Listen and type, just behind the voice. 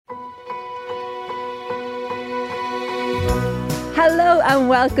Hello and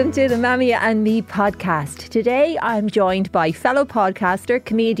welcome to the Mammy and Me podcast. Today I'm joined by fellow podcaster,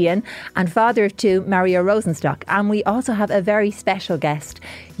 comedian and father of two, Mario Rosenstock. And we also have a very special guest,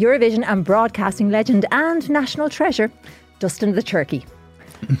 Eurovision and broadcasting legend and national treasure, Dustin the Turkey.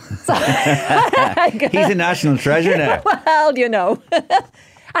 He's a national treasure now. Well, you know.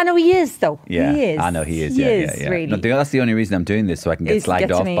 I know he is, though. Yeah, he is. I know he is. He Yeah, is, yeah. really. No, that's the only reason I'm doing this, so I can get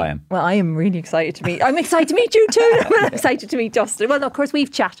slagged off by him. Well, I am really excited to meet. I'm excited to meet you too. I'm excited to meet Dustin. Well, of course, we've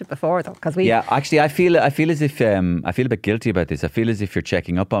chatted before, though, because we. Yeah, actually, I feel as if I feel a bit guilty about this. I feel as if you're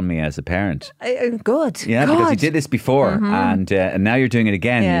checking up on me as a parent. Good. Yeah, God. because you did this before, and now you're doing it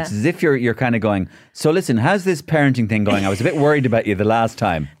again. Yeah. It's as if you're kind of going. So listen, how's this parenting thing going? I was a bit worried about you the last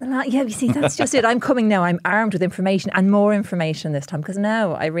time. Yeah, you see, that's just it. I'm coming now. I'm armed with information and more information this time because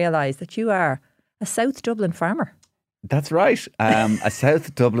now I realise that you are a South Dublin farmer. That's right. A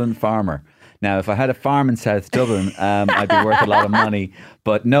South Dublin farmer. Now, if I had a farm in South Dublin, I'd be worth a lot of money.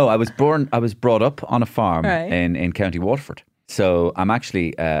 But no, I was brought up on a farm in County Waterford. So I'm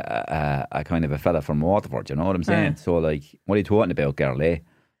actually a kind of a fella from Waterford. You know what I'm saying? So like, what are you talking about, girl? Eh?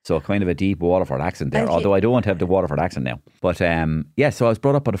 So kind of a deep Waterford accent there, although I don't have the Waterford accent now. But so I was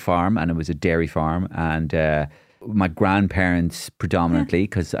brought up on a farm, and it was a dairy farm, and my grandparents predominantly,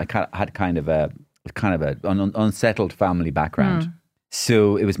 because I had kind of an unsettled family background.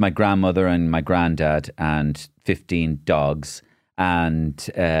 So it was my grandmother and my granddad and 15 dogs and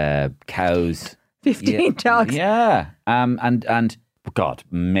cows. 15 dogs? Yeah. And God,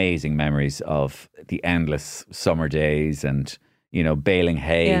 amazing memories of the endless summer days and, you know, baling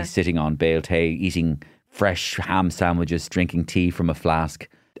hay, sitting on baled hay, eating fresh ham sandwiches, drinking tea from a flask.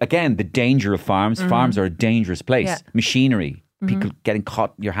 Again, the danger of farms. Farms are a dangerous place. Yeah. Machinery, people getting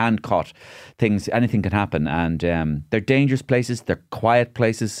caught, your hand caught, things, anything can happen. And they're dangerous places. They're quiet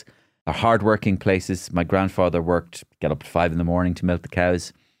places. They're hardworking places. My grandfather get up at 5 a.m. to milk the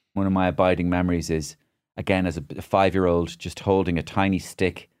cows. One of my abiding memories is, again, as a 5-year-old, just holding a tiny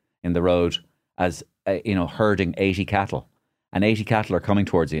stick in the road as, herding 80 cattle. And 80 cattle are coming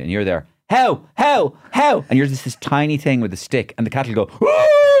towards you, and you're there, how? And you're just this tiny thing with a stick, and the cattle go,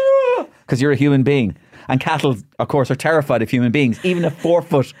 because you're a human being. And cattle, of course, are terrified of human beings. Even a 4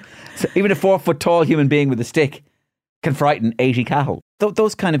 foot tall human being with a stick can frighten 80 cattle.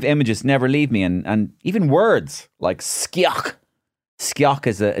 Those kind of images never leave me, and even words like skioch. Skioch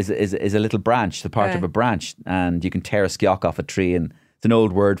is a little branch, the part of a branch, and you can tear a skioch off a tree, and it's an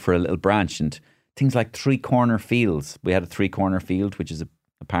old word for a little branch. And things like three-corner fields. We had a three-corner field, which is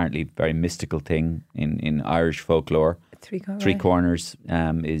apparently very mystical thing in Irish folklore. Three corners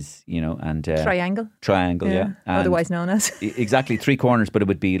is, and... Triangle. Triangle, yeah. Otherwise known as. Exactly, 3 corners, but it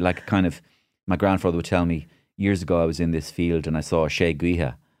would be like kind of... My grandfather would tell me, years ago I was in this field and I saw a sé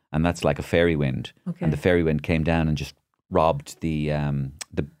guithe, and that's like a fairy wind. Okay. And the fairy wind came down and just robbed the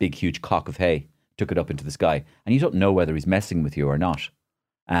big, huge cock of hay, took it up into the sky. And you don't know whether he's messing with you or not,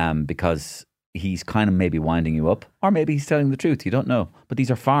 because... he's kind of maybe winding you up, or maybe he's telling the truth. You don't know. But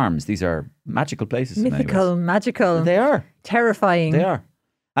these are farms. These are magical places. Mythical, magical. They are. Terrifying. They are.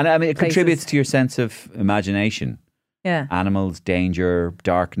 And I mean, it places. contributes to your sense of imagination. Yeah. Animals, danger,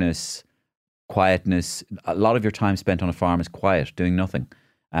 darkness, quietness. A lot of your time spent on a farm is quiet, doing nothing.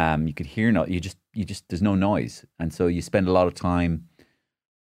 You could hear you just there's no noise. And so you spend a lot of time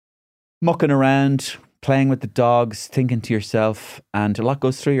mucking around, playing with the dogs, thinking to yourself, and a lot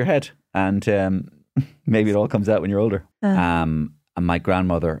goes through your head. And maybe it all comes out when you're older. And my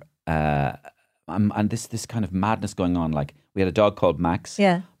grandmother, and this kind of madness going on. Like, we had a dog called Max.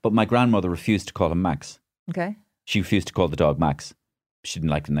 Yeah. But my grandmother refused to call him Max. Okay. She refused to call the dog Max. She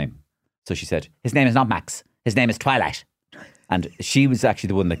didn't like the name. So she said, his name is not Max. His name is Twilight. And she was actually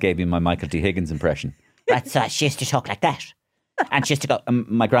the one that gave me my Michael D. Higgins impression. She used to talk like that. And she used to go,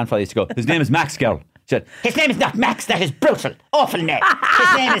 my grandfather used to go, his name is Max, girl. She said, his name is not Max, that is brutal, awful name.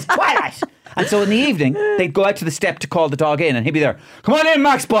 His name is Twilight. And so in the evening, they'd go out to the step to call the dog in, and he'd be there, come on in,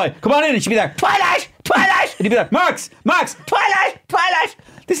 Max boy, come on in. And she'd be there, Twilight, Twilight. And he'd be there, Max, Twilight, Twilight.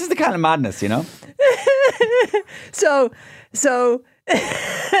 This is the kind of madness, you know? So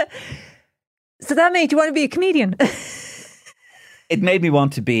that made you want to be a comedian? It made me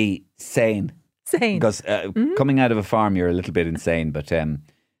want to be sane. Sane. Because coming out of a farm, you're a little bit insane, but...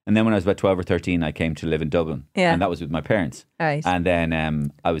 And then when I was about 12 or 13, I came to live in Dublin. Yeah. And that was with my parents. Right. And then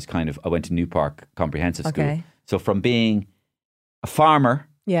I went to New Park Comprehensive School. So from being a farmer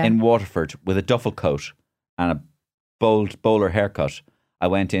in Waterford with a duffel coat and a bowler haircut, I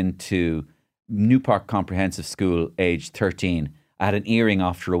went into New Park Comprehensive School, age 13. I had an earring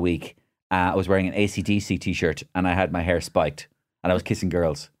after a week. I was wearing an AC/DC t-shirt and I had my hair spiked and I was kissing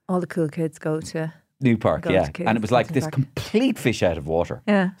girls. All the cool kids go to New Park, Going yeah. to And it was like Kids this Park. complete fish out of water.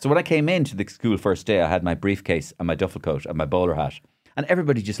 Yeah. So when I came into the school first day, I had my briefcase and my duffel coat and my bowler hat. And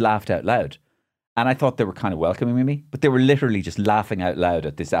everybody just laughed out loud. And I thought they were kind of welcoming me, but they were literally just laughing out loud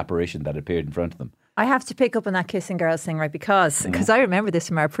at this apparition that appeared in front of them. I have to pick up on that kissing girls thing, right? Because I remember this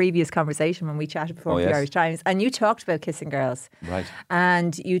from our previous conversation when we chatted before for the Irish Times, and you talked about kissing girls. Right.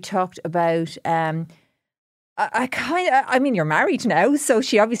 And you talked about... I mean, you're married now, so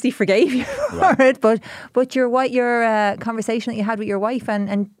she obviously forgave you for it. But your conversation that you had with your wife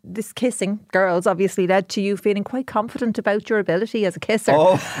and this kissing girls obviously led to you feeling quite confident about your ability as a kisser.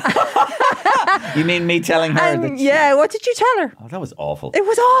 Oh, you mean me telling her that? Yeah, what did you tell her? Oh, that was awful. It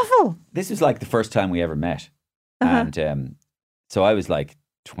was awful. This was like the first time we ever met, and so I was like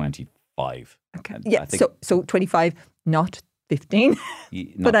 25. Okay. And Yeah, I think, so 25, not 15.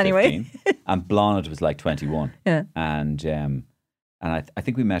 not but anyway. 15. And Blonde was like 21. Yeah. And I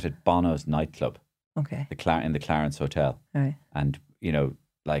think we met at Bono's nightclub. Okay. In the Clarence Hotel. Right. And,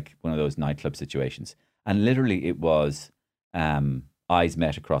 like one of those nightclub situations. And literally it was eyes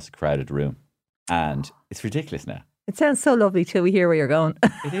met across a crowded room. And it's ridiculous now. It sounds so lovely till we hear where you're going.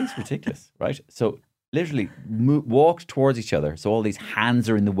 It is ridiculous, right? So literally walked towards each other. So all these hands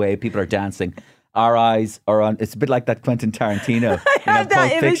are in the way. People are dancing. Our eyes are on. It's a bit like that Quentin Tarantino. I have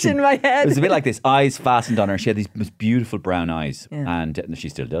that image in my head. It was a bit like this. Eyes fastened on her. She had these most beautiful brown eyes, and she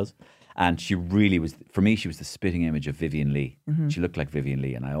still does. And she really was. For me, she was the spitting image of Vivian Leigh. Mm-hmm. She looked like Vivian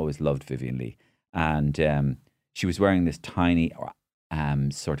Leigh, and I always loved Vivian Leigh. And she was wearing this tiny,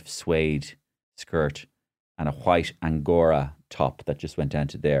 sort of suede skirt and a white Angora top that just went down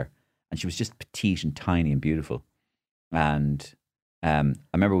to there. And she was just petite and tiny and beautiful. And I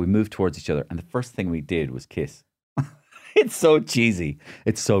remember we moved towards each other and the first thing we did was kiss. It's so cheesy.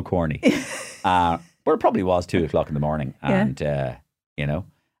 It's so corny. But it probably was 2:00 in the morning. And,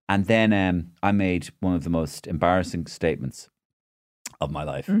 and then I made one of the most embarrassing statements of my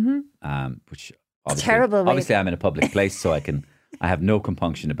life, which obviously, terrible. Obviously I'm in a public place, so I have no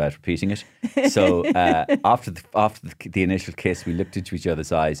compunction about repeating it. So after the initial kiss, we looked into each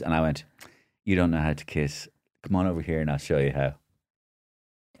other's eyes and I went, "You don't know how to kiss. Come on over here and I'll show you how.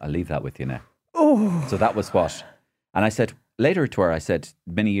 I'll leave that with you now." Oh. So that was what. And I said later to her, I said,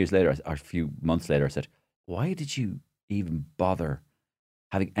 many years later, or a few months later, I said, "Why did you even bother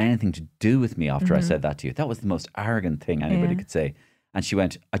having anything to do with me after I said that to you? That was the most arrogant thing anybody could say." And she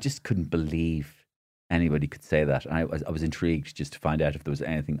went, "I just couldn't believe anybody could say that." And I was intrigued just to find out if there was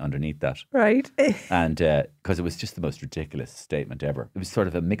anything underneath that. Right. And because it was just the most ridiculous statement ever. It was sort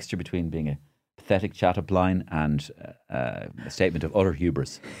of a mixture between being a pathetic chat-up line and a statement of utter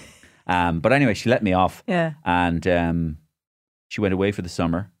hubris. But anyway, she let me off. Yeah. And she went away for the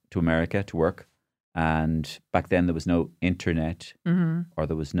summer to America to work. And back then there was no internet or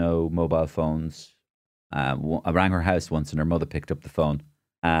there was no mobile phones. I rang her house once and her mother picked up the phone.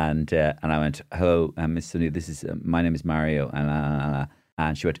 And I went, "Hello, Miss Sunny, this is my name is Mario."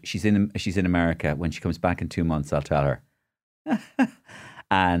 And she went, she's in America. When she comes back in 2 months, I'll tell her."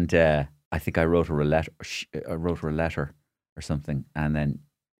 And I think I wrote her a letter or something. And then,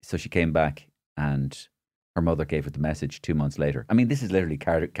 so she came back and her mother gave her the message 2 months later. I mean, this is literally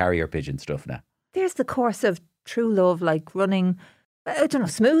carrier pigeon stuff now. There's the course of true love, like running, I don't know,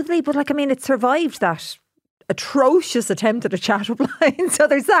 smoothly, but it survived that atrocious attempt at a chat-up line. So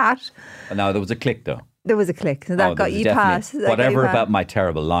there's that. No, there was a click though. There was a click. So that got you past. Whatever about my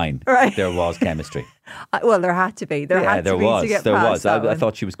terrible line, right. There was chemistry. Well, there had to be. There was. I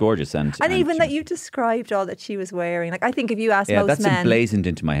thought she was gorgeous. And even that you described all that she was wearing. Like, I think if you ask most men... that's emblazoned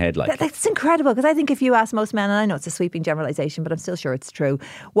into my head. Like that's incredible, because I think if you ask most men, and I know it's a sweeping generalisation, but I'm still sure it's true,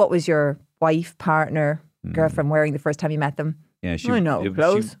 what was your wife, partner, girlfriend wearing the first time you met them? Yeah,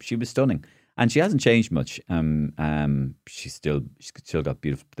 clothes. She was stunning. And she hasn't changed much. She's still got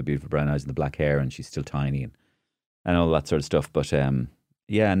the beautiful brown eyes and the black hair, and she's still tiny and all that sort of stuff. But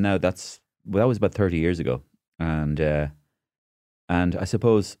no, that was about 30 years ago, and I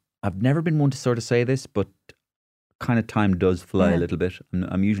suppose I've never been one to sort of say this, but kind of time does fly a little bit.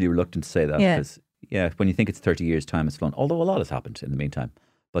 I'm usually reluctant to say that because when you think it's 30 years, time has flown. Although a lot has happened in the meantime.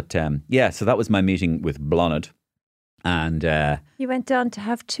 But so that was my meeting with Blonde. And you went on to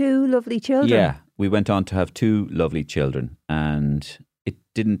have 2 lovely children. Yeah, we went on to have 2 lovely children, and it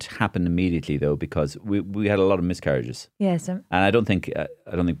didn't happen immediately though, because we had a lot of miscarriages. Yes, and I don't think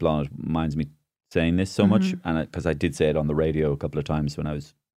Blonde minds me saying this so much, and because I did say it on the radio a couple of times when I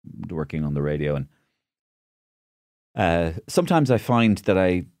was working on the radio, and sometimes I find that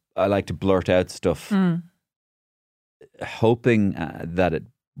I like to blurt out stuff, hoping that it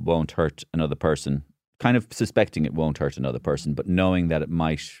won't hurt another person. Kind of suspecting it won't hurt another person, but knowing that it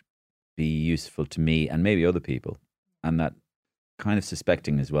might be useful to me and maybe other people, and that kind of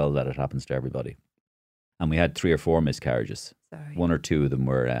suspecting as well that it happens to everybody. And we had 3 or 4 miscarriages. Sorry. One or two of them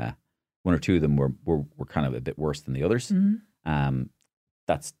were kind of a bit worse than the others.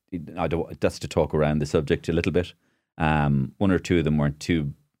 That's to talk around the subject a little bit. 1 or 2 of them weren't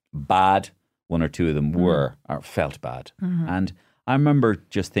too bad. 1 or 2 of them felt bad. And I remember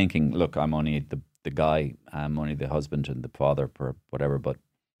just thinking, look, I'm only the guy, I'm only the husband and the father or whatever. But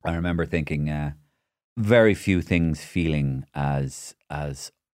I remember thinking, very few things feeling as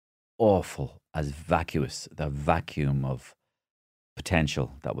awful, as vacuous, the vacuum of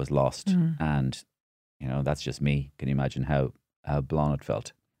potential that was lost. And, that's just me. Can you imagine how Blonde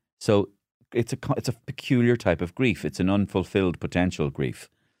felt? So it's a peculiar type of grief. It's an unfulfilled potential grief.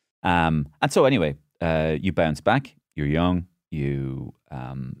 And so anyway, you bounce back, you're young, you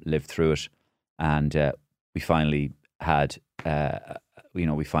live through it. And we finally had,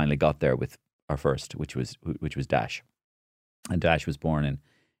 we finally got there with our first, which was Dash. And Dash was born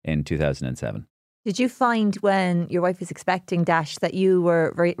in 2007. Did you find when your wife was expecting Dash that you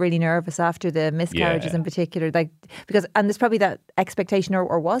were really nervous after the miscarriages in particular? And there's probably that expectation,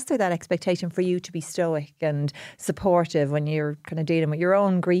 or was there that expectation for you to be stoic and supportive when you're kind of dealing with your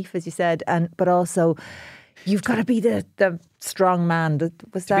own grief, as you said, but also you've got to be the strong man.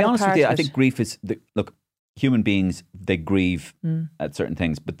 Was that? To be honest with you, I think grief is look. Human beings, they grieve at certain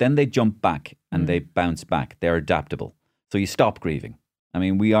things, but then they jump back and they bounce back. They're adaptable. So you stop grieving. I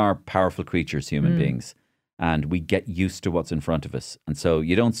mean, we are powerful creatures, human beings, and we get used to what's in front of us. And so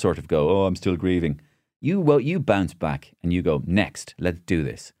you don't sort of go, oh, I'm still grieving. You bounce back and you go, next, let's do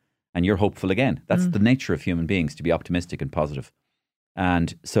this. And you're hopeful again. That's the nature of human beings, to be optimistic and positive.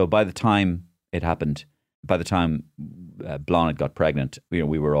 And so by the time it happened, by the time Blonde got pregnant, we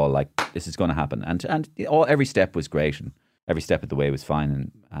were all like, this is going to happen. And every step was great, and every step of the way was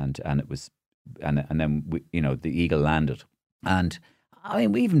fine. And it was, and then the eagle landed. And I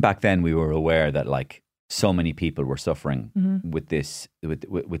mean, even back then we were aware that like so many people were suffering with this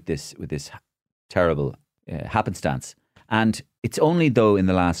terrible happenstance. And it's only though in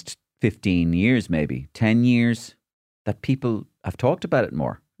the last 15 years, maybe 10 years, that people have talked about it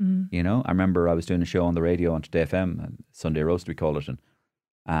more. I remember I was doing a show on the radio on Today FM, Sunday Roast we call it,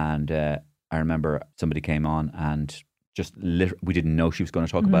 and I remember somebody came on and just we didn't know she was going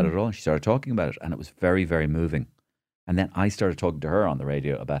to talk about it at all. She started talking about it, and it was very, very moving. And then I started talking to her on the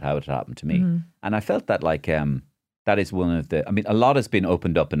radio about how it happened to me. And I felt that like that is one of a lot has been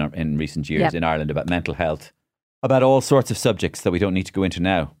opened up in recent years in Ireland about mental health, about all sorts of subjects that we don't need to go into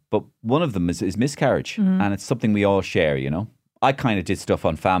now. But one of them is miscarriage. And it's something we all share, I kind of did stuff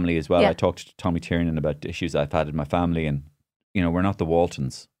on family as well. I talked to Tommy Tiernan about issues I've had in my family, and we're not the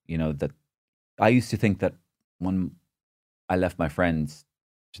Waltons. That I used to think that when I left my friends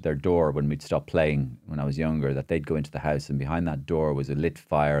to their door when we'd stop playing when I was younger, that they'd go into the house and behind that door was a lit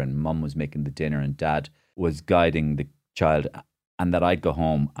fire and Mum was making the dinner and Dad was guiding the child, and that I'd go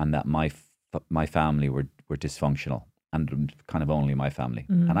home and that my family were dysfunctional, and kind of only my family.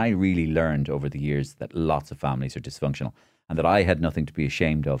 And I really learned over the years that lots of families are dysfunctional, and that I had nothing to be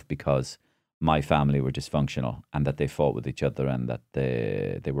ashamed of because my family were dysfunctional and that they fought with each other and that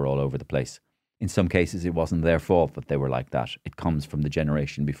they were all over the place. In some cases, it wasn't their fault that they were like that. It comes from the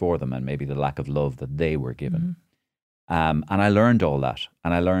generation before them and maybe the lack of love that they were given. And I learned all that.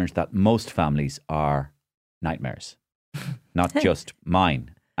 And I learned that most families are nightmares, not just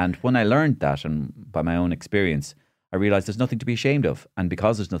mine. And when I learned that, and by my own experience, I realised there's nothing to be ashamed of. And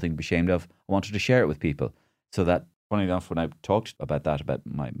because there's nothing to be ashamed of, I wanted to share it with people. So that, funny enough, when I talked about that, about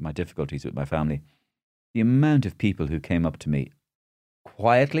my difficulties with my family, the amount of people who came up to me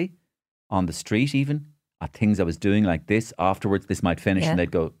quietly, on the street even, at things I was doing like this, afterwards this might finish, and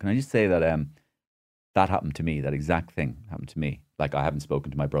they'd go, can I just say that that happened to me, that exact thing happened to me. Like I haven't spoken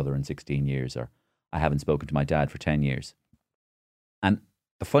to my brother in 16 years, or I haven't spoken to my dad for 10 years. And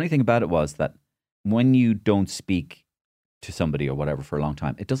the funny thing about it was that when you don't speak to somebody or whatever for a long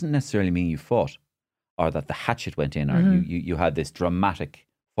time, it doesn't necessarily mean you fought, or that the hatchet went in, or you had this dramatic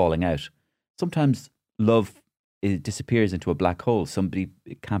falling out. Sometimes love, it disappears into a black hole. Somebody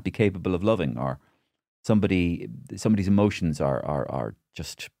can't be capable of loving, or somebody's emotions are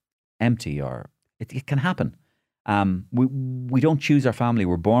just empty, or it can happen. We don't choose our family;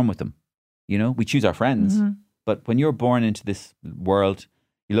 we're born with them. We choose our friends, but when you're born into this world,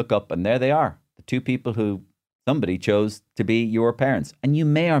 you look up and there they are, the two people who somebody chose to be your parents, and you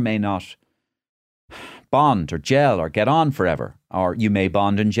may or may not bond or gel or get on forever, or you may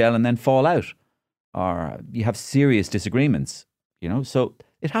bond and gel and then fall out, or you have serious disagreements, so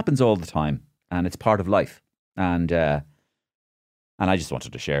it happens all the time, and it's part of life. And And I just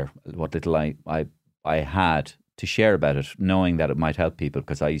wanted to share what little I had to share about it, knowing that it might help people,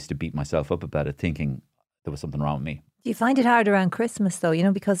 because I used to beat myself up about it, thinking there was something wrong with me. Do you find it hard around Christmas though? You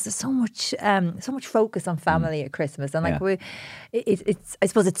know, because there's so much focus on family at Christmas, and like it's I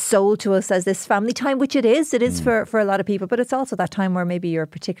suppose it's sold to us as this family time, which it is. It is for a lot of people, but it's also that time where maybe you're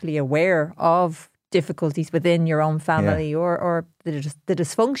particularly aware of difficulties within your own family, or the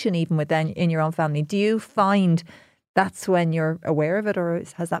dysfunction even in your own family. Do you find that's when you're aware of it, or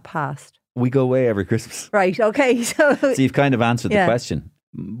has that passed? We go away every Christmas. Right. Okay. So you've kind of answered the question.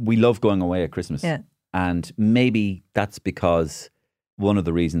 We love going away at Christmas. Yeah. And maybe that's because one of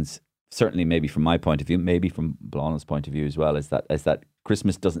the reasons, certainly maybe from my point of view, maybe from Blana's point of view as well, is that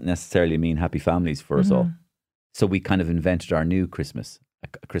Christmas doesn't necessarily mean happy families for us all. So we kind of invented our new Christmas,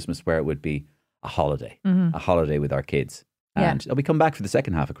 a Christmas where it would be a holiday with our kids. And we come back for the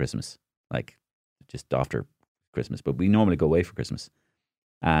second half of Christmas, like just after Christmas. But we normally go away for Christmas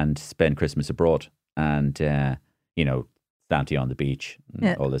and spend Christmas abroad, and, Santi on the beach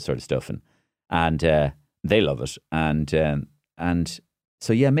and all this sort of stuff. And they love it, and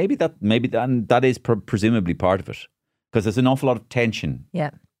so maybe that is presumably part of it, because there's an awful lot of tension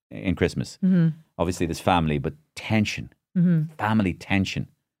in Christmas. Obviously there's family, but tension, family tension,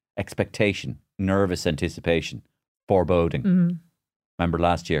 expectation, nervous anticipation, foreboding. Remember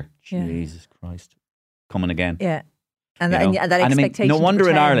last year? Jesus Christ, coming again. Yeah, and that expectation. No wonder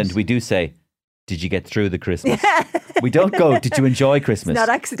in Ireland we do say, "Did you get through the Christmas?" We don't go, "Did you enjoy Christmas?" It's not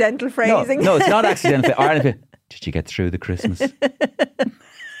accidental phrasing. No, it's not accidental. Ireland, "Did you get through the Christmas?"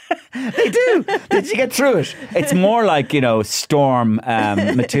 They do. Did you get through it? It's more like, Storm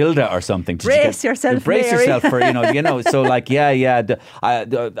Matilda or something. Brace yourself for, so like,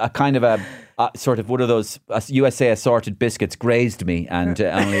 a kind of a sort of one of those USA assorted biscuits grazed me and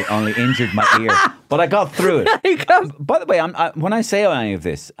only injured my ear, but I got through it. By the way, when I say any of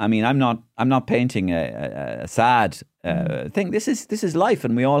this, I mean I'm not painting a sad thing. This is life,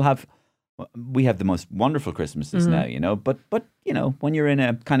 and we have the most wonderful Christmases now, But when you're in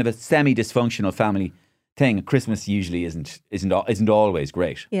a kind of a semi-dysfunctional family thing, Christmas usually isn't always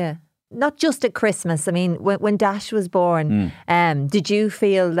great. Yeah. Not just at Christmas. I mean, when Dash was born, did you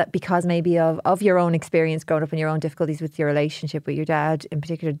feel that because maybe of your own experience growing up and your own difficulties with your relationship with your dad in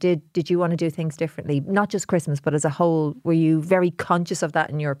particular, did you want to do things differently? Not just Christmas, but as a whole, were you very conscious of that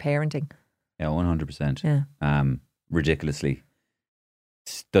in your parenting? Yeah, 100%. Yeah. Ridiculously,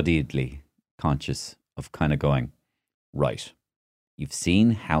 studiedly conscious of kind of going, right, you've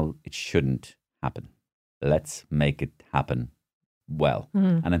seen how it shouldn't happen. Let's make it happen well.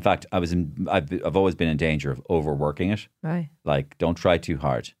 And in fact, I've always been in danger of overworking it. Right. Like, don't try too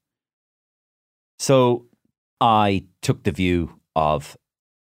hard. So I took the view of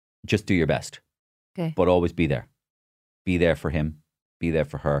just do your best. Okay. But always be there. Be there for him. Be there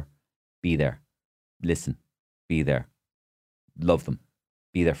for her. Be there. Listen. Be there. Love them.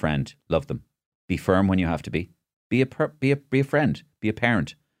 Be their friend. Love them. Be firm when you have to be. Be a friend. Be a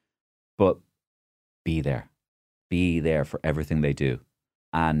parent. But be there. Be there for everything they do,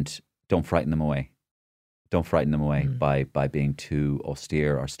 and don't frighten them away. Don't frighten them away by being too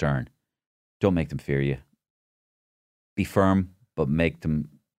austere or stern. Don't make them fear you. Be firm, but make them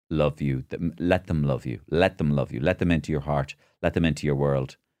love you. Let them love you. Let them love you. Let them into your heart. Let them into your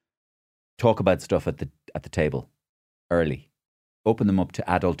world. Talk about stuff at the table early. Open them up to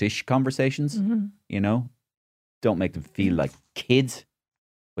adultish conversations. Don't make them feel like kids,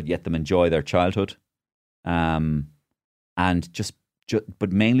 but yet them enjoy their childhood. And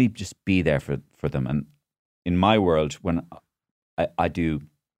but mainly just be there for them. And in my world, when I do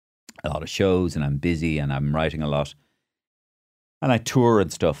a lot of shows and I'm busy and I'm writing a lot and I tour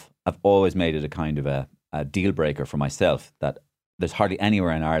and stuff, I've always made it a kind of a deal breaker for myself that there's hardly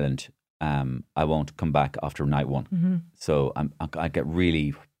anywhere in Ireland I won't come back after night one. So I get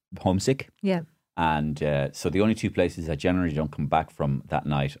really homesick. Yeah. And so the only two places I generally don't come back from that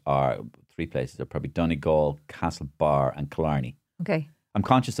night are three places. Are probably Donegal, Castlebar and Killarney. Okay. I'm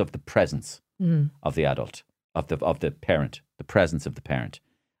conscious of the presence of the adult, of the parent, the presence of the parent.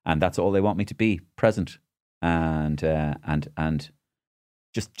 And that's all they want me to be, present and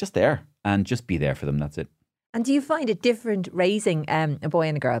just there, and just be there for them. That's it. And do you find it different raising a boy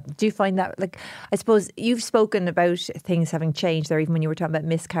and a girl? Do you find that, like, I suppose you've spoken about things having changed there, even when you were talking about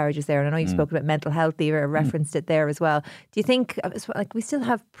miscarriages there, and I know you've spoken about mental health, you referenced it there as well. Do you think, like, we still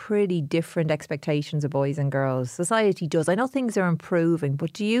have pretty different expectations of boys and girls? Society does. I know things are improving,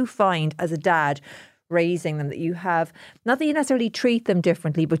 but do you find as a dad raising them that you have, not that you necessarily treat them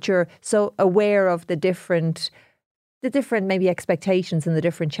differently, but you're so aware of the different the different maybe expectations and the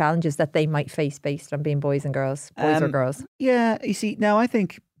different challenges that they might face based on being boys and girls, boys or girls. Yeah, you see, now I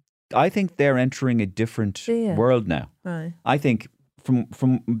think they're entering a different world now. Right. I think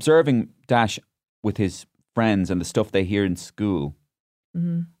from observing Dash with his friends and the stuff they hear in school,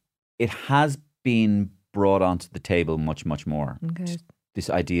 it has been brought onto the table much, much more. Okay. This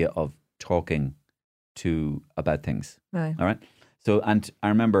idea of talking about things. Right. All right. So, and I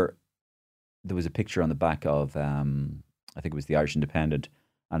remember there was a picture on the back of, I think it was the Irish Independent,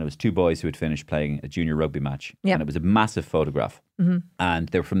 and it was two boys who had finished playing a junior rugby match. Yeah. And it was a massive photograph. And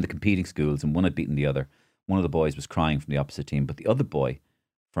they were from the competing schools, and one had beaten the other. One of the boys was crying from the opposite team, but the other boy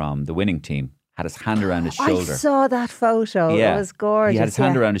from the winning team had his hand around his shoulder. I saw that photo. Yeah. It was gorgeous. He had his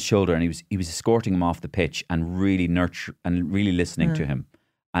hand around his shoulder, and he was escorting him off the pitch and really really listening to him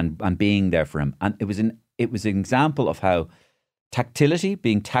and being there for him. And it was an example of how tactility,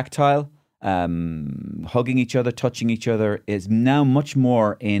 being tactile, hugging each other, touching each other, is now much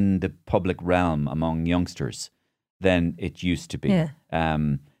more in the public realm among youngsters than it used to be. Yeah.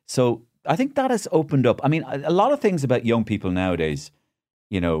 So I think that has opened up. I mean, a lot of things about young people nowadays,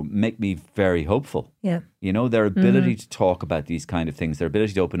 make me very hopeful. Yeah. Their ability to talk about these kind of things, their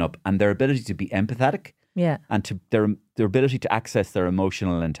ability to open up, and their ability to be empathetic. Yeah. And to their ability to access their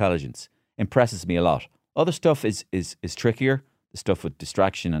emotional intelligence impresses me a lot. Other stuff is trickier. The stuff with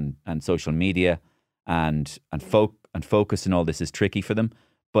distraction and social media and focus and all this is tricky for them.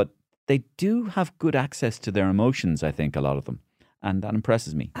 But they do have good access to their emotions, I think, a lot of them. And that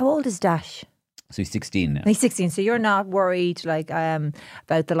impresses me. How old is Dash? So he's 16 now. He's 16. So you're not worried about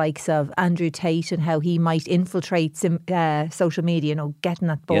the likes of Andrew Tate and how he might infiltrate social media, getting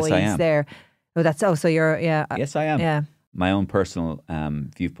at boys there. Oh, so you're, yeah. Yes, I am. Yeah. My own personal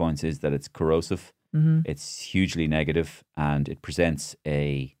viewpoints is that it's corrosive. It's hugely negative, and it presents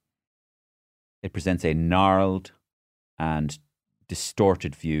a gnarled and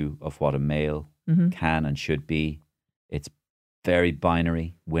distorted view of what a male can and should be. It's very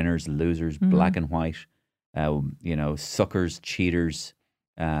binary: winners, losers, black and white. Suckers, cheaters,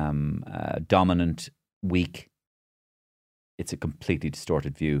 dominant, weak. It's a completely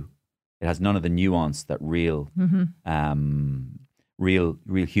distorted view. It has none of the nuance that real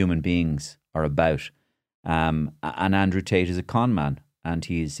human beings are about. And Andrew Tate is a con man, and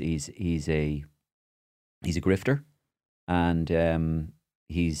he's a grifter, and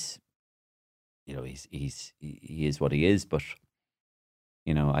he is what he is, but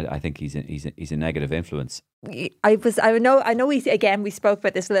I think he's a negative influence. I know we spoke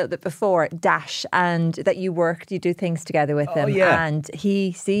about this a little bit before, Dash, and that you do things together with him, and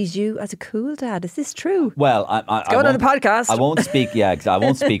he sees you as a cool dad. Is this true? Well, it's going on the podcast. I won't speak. Yeah, I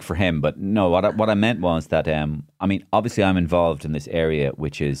won't speak for him. But no, what I meant was that obviously I'm involved in this area,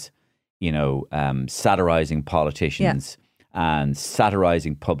 which is satirizing politicians and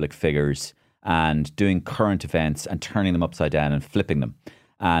satirizing public figures and doing current events and turning them upside down and flipping them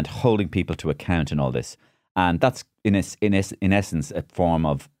and holding people to account and all this. And that's in essence a form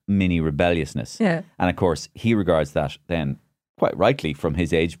of mini rebelliousness. Yeah. And of course, he regards that then quite rightly from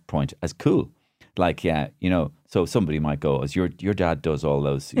his age point as cool. Like, so somebody might go, as your dad does all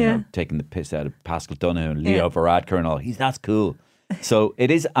those, taking the piss out of Paschal and Leo Varadkar and all. That's cool. So it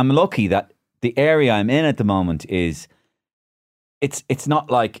is. I'm lucky that the area I'm in at the moment is. It's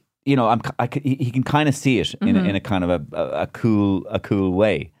not like he can kind of see it in a kind of a cool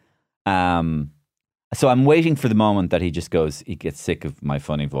way. So I'm waiting for the moment that he gets sick of my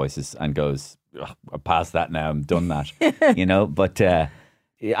funny voices and goes, I'm past that now. I'm done that. But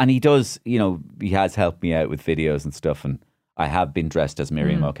and he does. He has helped me out with videos and stuff, and I have been dressed as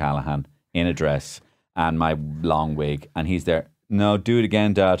Miriam O'Callaghan in a dress and my long wig, and he's there. No, do it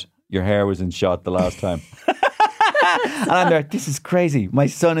again, Dad. Your hair was in shot the last time. And I'm there, this is crazy. My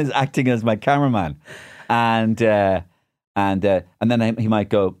son is acting as my cameraman. And then he might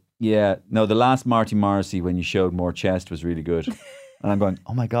go, yeah, no, the last Marty Morrissey when you showed more chest was really good. And I'm going,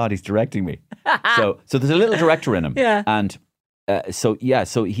 oh my God, he's directing me. So there's a little director in him. Yeah. And so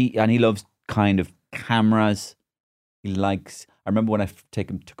he loves kind of cameras. He likes, I remember when I took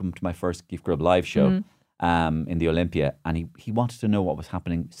him to my first Gift Grub live show. In the Olympia, and he wanted to know what was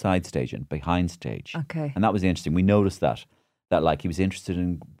happening side stage and behind stage. Okay. And that was interesting. We noticed that like he was interested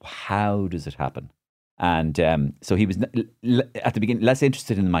in how does it happen. And so he was at the beginning less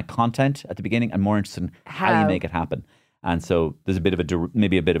interested in my content at the beginning and more interested in how you make it happen. And so there's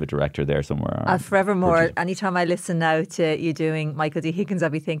maybe a bit of a director there somewhere. Forevermore, anytime I listen now to you doing Michael D. Higgins,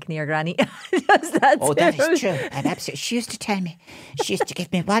 I'll be thinking of your granny. That is true. And absolutely, she used to tell me, she used to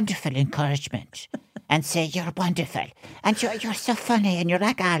give me wonderful encouragement. and say, you're wonderful. And you're so funny. And you're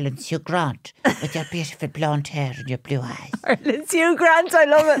like Ireland's Hugh Grant with your beautiful blonde hair and your blue eyes. Ireland's Hugh Grant, I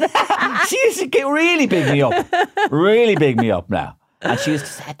love it. She used to really big me up. Really big me up now. And she used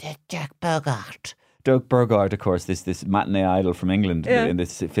to say, Dirk Bogarde. Dirk Bogarde, of course, this matinee idol from England in the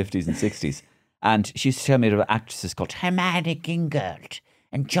 50s and 60s. And she used to tell me about actresses called Hermione Gingold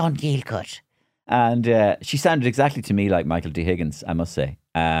and John Gielgud. And she sounded exactly to me like Michael D. Higgins, I must say.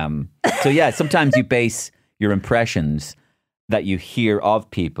 So yeah, sometimes you base your impressions that you hear of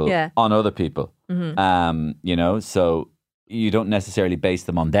people on other people. You know, so you don't necessarily base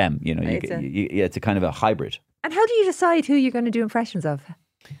them on them. You know, it's a kind of a hybrid. And how do you decide who you're going to do impressions of?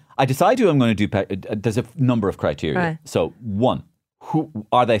 I decide who I'm going to do. There's a number of criteria. Right. So 1, who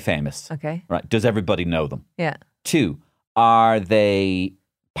are they famous? Okay. Right. Does everybody know them? Yeah. 2, are they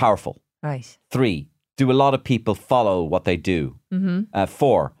powerful? Right. 3, do a lot of people follow what they do?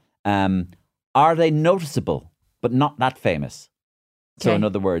 4, are they noticeable but not that famous? So Okay. in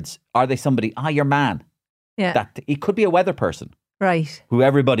other words, are they somebody, your man? Yeah. That it could be a weather person Right. who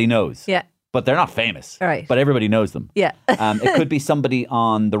everybody knows. Yeah. But they're not famous. Right. But everybody knows them. Yeah. It could be somebody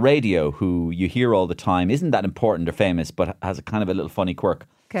on the radio who you hear all the time, isn't that important or famous, but has a kind of a little funny quirk.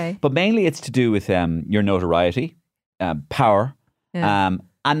 Okay. But mainly it's to do with your notoriety, power, Yeah.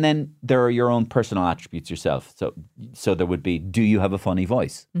 and then there are your own personal attributes yourself. So there would be, do you have a funny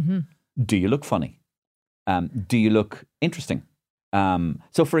voice? Do you look funny? Do you look interesting?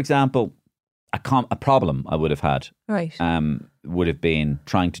 So for example, a problem I would have had Right. would have been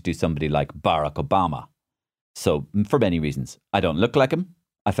trying to do somebody like Barack Obama. So for many reasons, I don't look like him.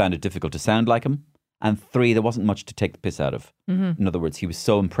 I found it difficult to sound like him. And 3, there wasn't much to take the piss out of. In other words, he was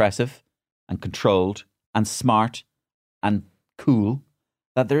so impressive and controlled and smart and cool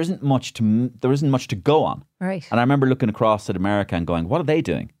that there isn't much to go on. Right. And I remember looking across at America and going, what are they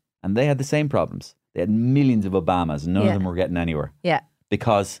doing? And they had the same problems. They had millions of Obamas and none of them were getting anywhere. Yeah.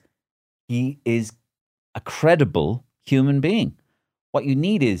 Because he is a credible human being. What you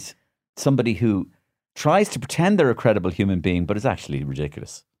need is somebody who tries to pretend they're a credible human being, but is actually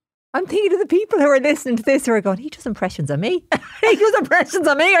ridiculous. I'm thinking of the people who are listening to this who are going, he does impressions on me. He does impressions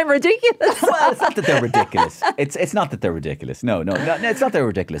on me. I'm ridiculous. Well, it's not that they're ridiculous. It's not that they're ridiculous. No, it's not that they're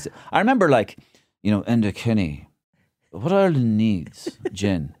ridiculous. I remember Enda Kenny, what Ireland needs,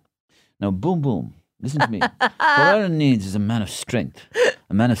 Jen. Now, boom, boom. Listen to me. What Ireland needs is a man of strength,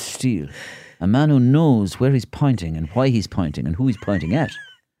 a man of steel, a man who knows where he's pointing and why he's pointing and who he's pointing at. And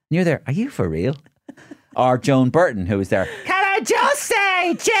you're there, are you for real? Or Joan Burton, who was there. Can I just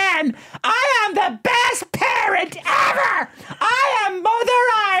say, Jen, I am the best parent ever. I am Mother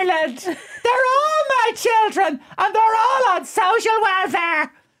Ireland. They're all my children and they're all on social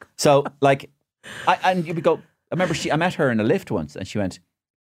welfare. So, and you would go, I met her in a lift once and she went,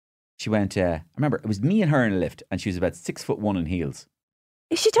 I remember it was me and her in a lift and she was about 6'1" in heels.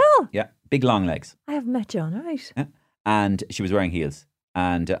 Is she tall? Yeah, big long legs. I haven't met Joan, all right. Yeah. And she was wearing heels.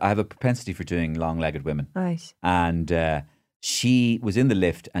 And I have a propensity for doing long-legged women. Right. And she was in the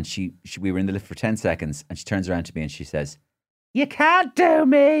lift and we were in the lift for 10 seconds and she turns around to me and she says, you can't do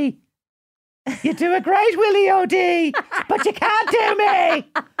me. You do a great Willie O.D., but you can't do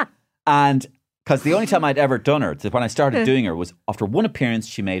me. And because the only time I'd ever done her, when I started doing her, was after one appearance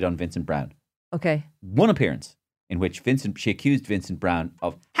she made on Vincent Brown. Okay. One appearance in which she accused Vincent Brown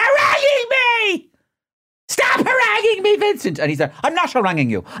of haranguing me. Stop haranguing me, Vincent. And he's there, I'm not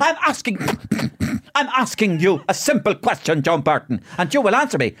haranguing you. I'm asking you a simple question, Joan Burton, and you will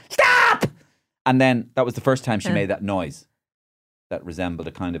answer me. Stop! And then that was the first time she made that noise that resembled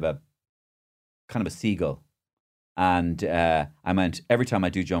a kind of a seagull. And I meant every time I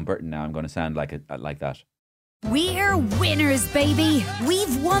do Joan Burton now, I'm going to sound like that. We're winners, baby!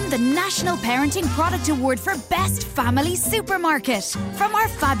 We've won the National Parenting Product Award for Best Family Supermarket. From our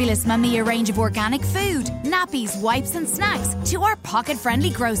fabulous Mamiya range of organic food, nappies, wipes and snacks, to our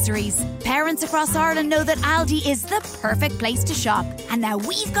pocket-friendly groceries. Parents across Ireland know that Aldi is the perfect place to shop. And now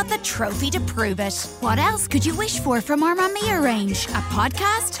we've got the trophy to prove it. What else could you wish for from our Mamiya range? A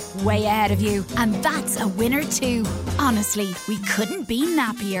podcast? Way ahead of you. And that's a winner too. Honestly, we couldn't be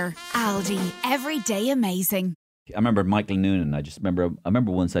nappier. Aldi, every day amazing. I remember Michael Noonan. I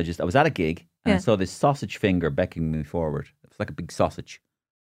remember once I was at a gig and I saw this sausage finger beckoning me forward. It was like a big sausage.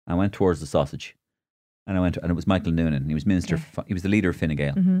 I went towards the sausage and it was Michael Noonan. He was he was the leader of Fine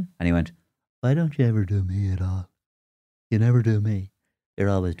Gael. And he went, why don't you ever do me at all? You never do me. You're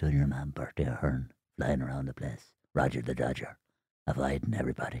always doing your man Bertie Ahern, flying around the place. Roger the Dodger, avoiding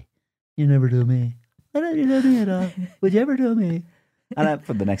everybody. You never do me. Why don't you do me at all? Would you ever do me? And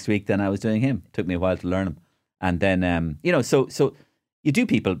for the next week then I was doing him. It took me a while to learn him. And then, so You do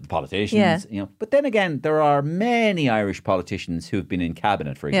people, politicians, you know. But then again, there are many Irish politicians who've been in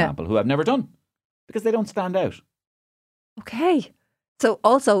cabinet, for example, who have never done because they don't stand out. Okay. So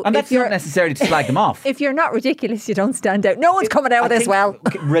also, and that's not necessarily to slag them off. If you're not ridiculous, you don't stand out. No one's coming out of this well.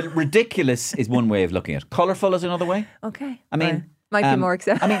 Ridiculous is one way of looking at it. Colourful is another way. Okay. I mean, might be more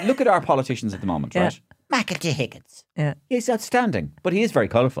acceptable. I mean, look at our politicians at the moment, right? Michael J. Higgins. Yeah. He's outstanding, but he is very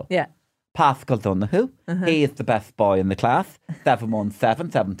colourful. Yeah. Paschal Donahue. He is the best boy in the class.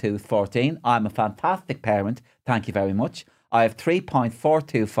 717, 7214. I'm a fantastic parent. Thank you very much. I have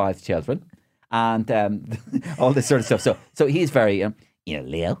 3.425 children. And all this sort of stuff. So he's very,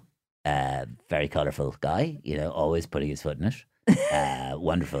 Leo, very colourful guy, always putting his foot in it.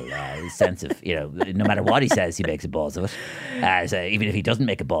 Wonderful sense of, no matter what he says, he makes a balls of it. So even if he doesn't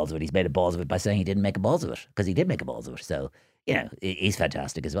make a balls of it, he's made a balls of it by saying he didn't make a balls of it, because he did make a balls of it. So, he's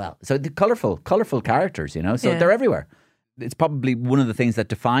fantastic as well. So the colourful characters, so they're everywhere. It's probably one of the things that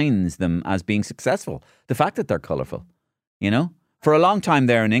defines them as being successful. The fact that they're colourful, For a long time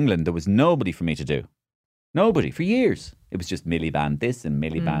there in England, there was nobody for me to do. Nobody, for years. It was just Miliband this and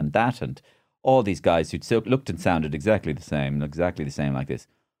Miliband that, and all these guys who looked and sounded exactly the same like this.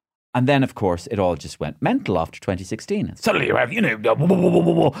 And then, of course, it all just went mental after 2016. And suddenly you have,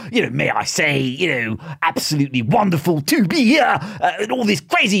 may I say, absolutely wonderful to be here. And all these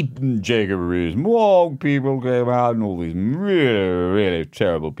crazy Jacob Wong people came out, and all these really, really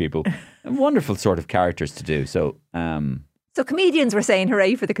terrible people. And wonderful sort of characters to do. So comedians were saying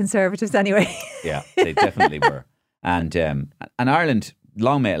hooray for the Conservatives anyway. Yeah, they definitely were. And Ireland,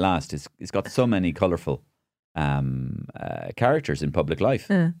 long may it last, it's got so many colourful characters in public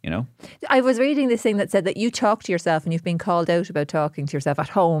life, I was reading this thing that said that you talk to yourself and you've been called out about talking to yourself at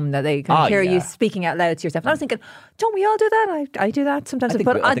home, that they can hear you speaking out loud to yourself. And I was thinking, don't we all do that? I do that sometimes.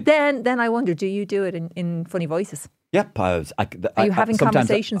 Then I wonder, do you do it in funny voices? Yep. Are you having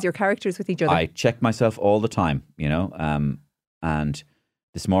conversations, your characters with each other? I check myself all the time, and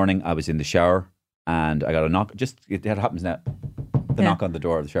this morning I was in the shower and I got a knock. It happens now. The knock on the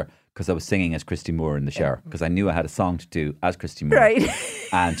door of the shower, because I was singing as Christy Moore in the shower, because I knew I had a song to do as Christy Moore. Right.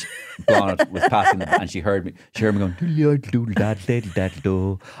 And Blonde was passing, and she heard me going,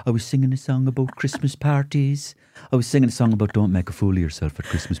 I was singing a song about Christmas parties. I was singing a song about don't make a fool of yourself at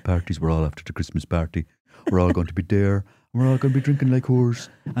Christmas parties. We're all after the Christmas party. We're all going to be there. We're all going to be drinking like whores.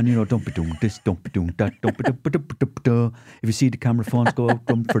 And, don't be doing this, don't be doing that, don't be doing. If you see the camera phones go out,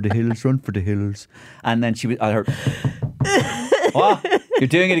 run for the hills. And then I heard, what? You're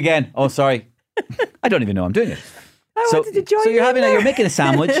doing it again. Oh, sorry. I don't even know I'm doing it. I wanted to join so you're making a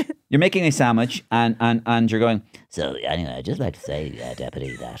sandwich. You're making a sandwich and you're going, so anyway, I'd just like to say,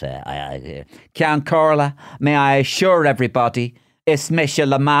 Deputy, that I Count Corla, may I assure everybody, it's Michel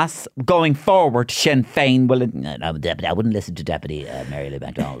Lamas going forward. Sinn Féin will. No, Deputy, I wouldn't listen to Deputy Mary Lou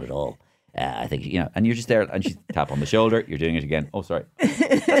MacDonald at all. I think and you're just there, and she tap on the shoulder. You're doing it again. Oh, sorry.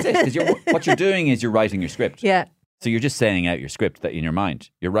 That's it. Because what you're doing is you're writing your script. Yeah. So you're just saying out your script that in your mind.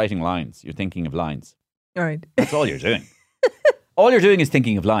 You're writing lines. You're thinking of lines. All right. That's all you're doing. All you're doing is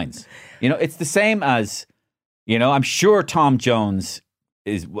thinking of lines. It's the same as, I'm sure Tom Jones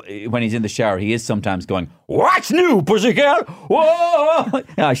is, when he's in the shower, he is sometimes going, what's new, pussycat? Whoa!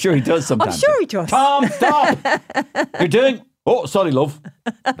 Yeah, I'm sure he does sometimes. I'm sure he does. Tom, stop! You're doing, oh, sorry, love.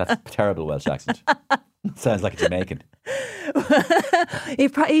 That's a terrible Welsh accent. Sounds like a Jamaican.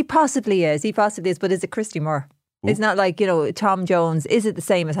 He possibly is. But is it Christy Moore? Ooh. It's not like, Tom Jones. Is it the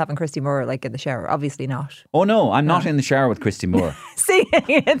same as having Christy Moore like in the shower? Obviously not. Oh no, I'm not in the shower with Christy Moore. Singing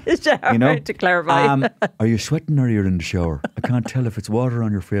in the shower, to clarify. Are you sweating or you're in the shower? I can't tell if it's water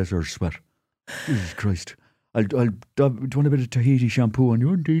on your face or sweat. Jesus Christ. I'll do you want a bit of Tahiti shampoo on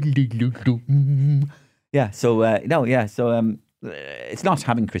you? Yeah, so, it's not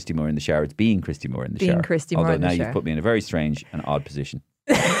having Christy Moore in the shower, it's being Christy Moore in the shower. Although now you've put me in a very strange and odd position.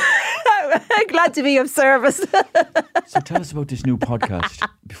 I'm glad to be of service. So tell us about this new podcast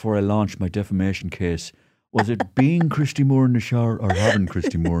before I launch my defamation case. Was it being Christy Moore in the shower or having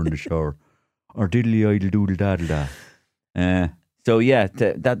Christy Moore in the shower? Or diddly idle doodle daddle da? So yeah,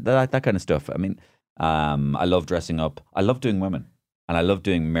 that kind of stuff. I mean, I love dressing up. I love doing women. And I love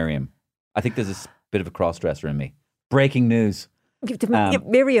doing Miriam. I think there's a bit of a cross-dresser in me. Breaking news.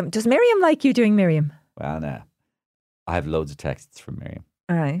 Miriam. Does Miriam like you doing Miriam? Well, no. I have loads of texts from Miriam.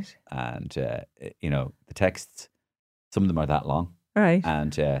 All right. And, the texts, some of them are that long. Right.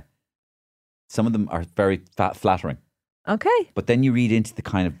 And some of them are very flattering. Okay. But then you read into the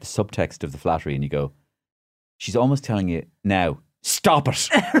kind of the subtext of the flattery and you go, she's almost telling you, now, stop it.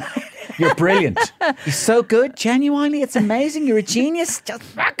 You're brilliant. You're so good. Genuinely, it's amazing. You're a genius. Just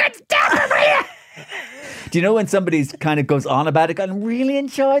fucking stop it, will you? Do you know when somebody's kind of goes on about it, going, really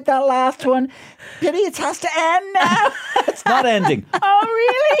enjoyed that last one? Pity it has to end now. It's not ending. Oh,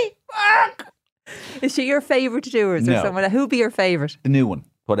 really? Fuck. Is she your favourite to do, or is there someone? Who'd be your favourite? The new one,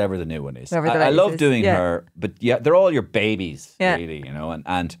 whatever the new one is. I love doing her, but yeah, they're all your babies, really, you know,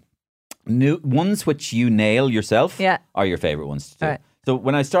 and new ones which you nail yourself are your favourite ones to do. Right. So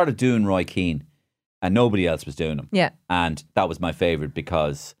when I started doing Roy Keane, and nobody else was doing them, and that was my favourite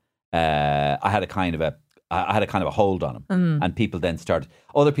because I had a kind of a hold on him, and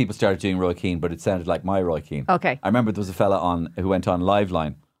other people started doing Roy Keane, but it sounded like my Roy Keane. Okay, I remember there was a fella who went on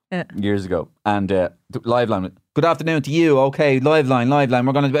Liveline years ago, and Liveline, good afternoon to you. Okay, Liveline,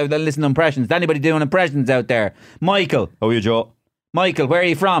 we're going to listen to impressions. Is anybody doing impressions out there? Michael, how are you, Joe? Michael, where are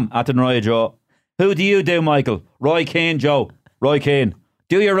you from? Attenroy, Joe. Who do you do, Michael? Roy Keane, Joe. Roy Keane.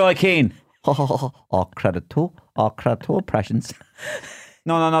 Do your Roy Keane. Oh, credit to impressions.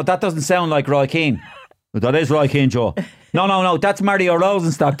 No, that doesn't sound like Roy Keane. That is Roy Keane, Joe. No, that's Mario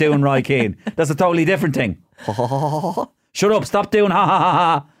Rosenstock doing Roy Keane. That's a totally different thing. Shut up, stop doing ha ha ha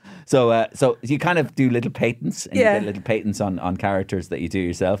ha. So you kind of do little patents, and you get little patents on characters that you do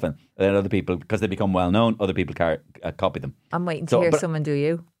yourself, and then other people, because they become well known, other people copy them. I'm waiting to hear someone do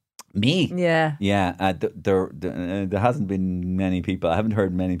you. Me? Yeah. There hasn't been many people. I haven't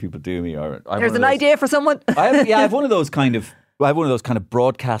heard many people do me. There's an idea for someone. I have one of those kind of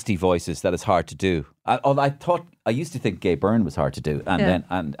broadcasty voices that is hard to do. I used to think Gay Byrne was hard to do, and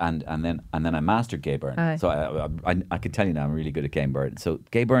then I mastered Gay Byrne. Right. So I can tell you now I'm really good at Gay Byrne. So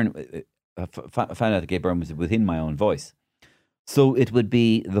Gay Byrne, I found out that Gay Byrne was within my own voice. So it would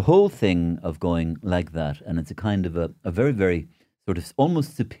be the whole thing of going like that, and it's a kind of a very, very sort of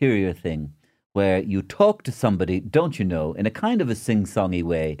almost superior thing where you talk to somebody, don't you know, in a kind of a sing-songy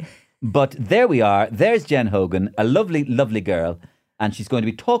way. But there we are. There's Jen Hogan, a lovely, lovely girl, and she's going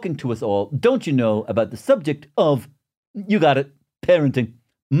to be talking to us all, don't you know, about the subject of, you got it, parenting.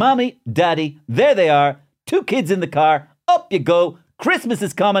 Mommy, daddy, there they are. 2 kids in the car. Up you go. Christmas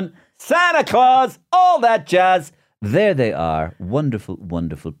is coming. Santa Claus, all that jazz. There they are. Wonderful,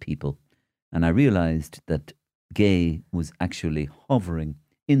 wonderful people. And I realised that Gay was actually hovering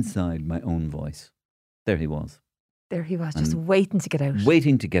inside my own voice. There he was. There he was, just waiting to get out.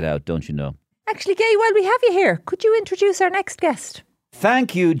 Waiting to get out, don't you know? Actually, Gay, while we have you here, could you introduce our next guest?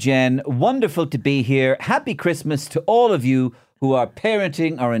 Thank you, Jen. Wonderful to be here. Happy Christmas to all of you who are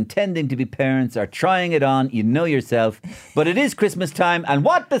parenting or intending to be parents or trying it on. You know yourself. But it is Christmas time. And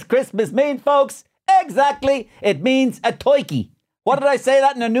what does Christmas mean, folks? Exactly. It means a toiki. What did I say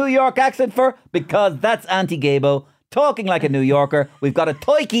that in a New York accent for? Because that's Auntie Gaybo. Talking like a New Yorker. We've got a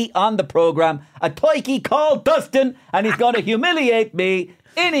toiki on the programme. A toiki called Dustin. And he's going to humiliate me.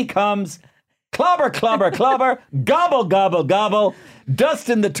 In he comes. Clobber, clobber, clobber. Gobble, gobble, gobble.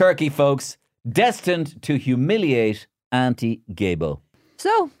 Dustin the Turkey, folks. Destined to humiliate Auntie Gaybo.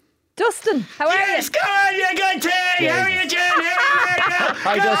 So, Dustin, how are you? Yes, go on, you good thing. How are you, Jen?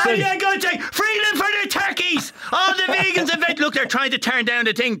 Hi, Dustin. How are you, good thing? Freedom for the turkeys. All the vegans and look, they're trying to turn down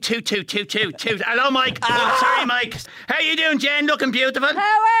the thing. Toot. Hello, Mike. Oh, sorry, Mike. How you doing, Jen? Looking beautiful. How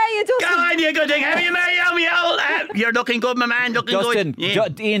are you, Dustin? Go on, you good thing. How are you, Mario? You're looking good, my man. Looking Dustin,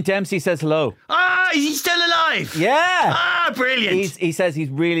 good. Yeah. Ian Dempsey says hello. Ah, is he still alive? Yeah. Ah, brilliant. He says he's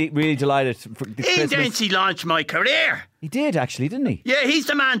really, really delighted for this Ian Christmas. Dempsey launched my career. He did, actually, didn't he? Yeah, he's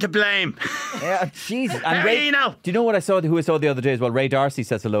the man to blame. Yeah, Jesus. And Ray, you know. Do you know what I saw? Who I saw the other day as well? Ray Darcy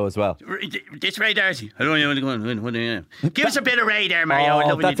says hello as well. This Ray Darcy. Hello, give us a bit of Ray there,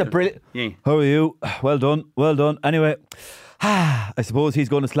 Mario. Oh, that's a brilliant. Yeah. How are you? Well done. Anyway, I suppose he's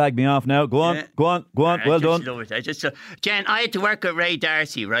going to slag me off now. Go on. Well done. Love it. Jen, I had to work with Ray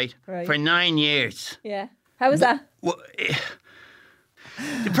Darcy, right? For 9 years. Yeah. How was that? Well,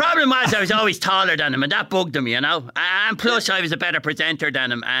 the problem was I was always taller than him, and that bugged him, you know. And plus, I was a better presenter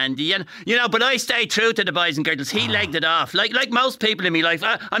than him, and you know. But I stayed true to the boys and girls. He legged it off, like most people in my life.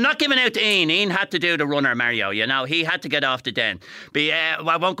 I'm not giving out to Ian. Ian had to do the runner, Mario. You know, he had to get off the den. But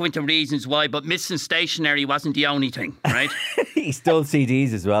I won't go into reasons why. But missing stationery wasn't the only thing, right? He stole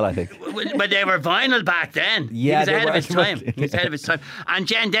CDs as well, I think. But they were vinyl back then. Yeah, he was ahead of his time. He was ahead of his time. And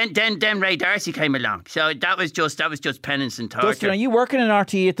Jen, then Ray Darcy came along. So that was just penance and torture. Dustin, are you working in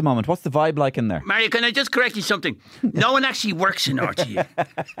RTE at the moment? What's the vibe like in there? Mario, can I just correct you something? No one actually works in RTE.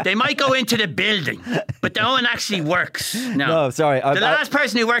 They might go into the building, but no one actually works. No, sorry. The last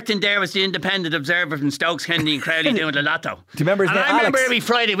person who worked in there was the Independent Observer from Stokes, Kennedy and Crowley doing the lotto. Do you remember his name? I remember every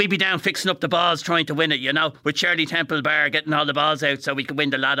Friday we'd be down fixing up the balls trying to win it, you know, with Shirley Temple Bar getting all the balls out so we could win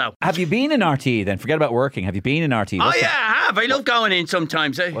the lotto. Have you been in RTE then? Forget about working. Have you been in RTE? Oh yeah, I have. I love going in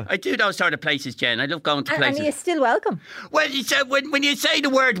sometimes. I do those sort of places, Jen. I love going to places. And you're still welcome. Well, when you say the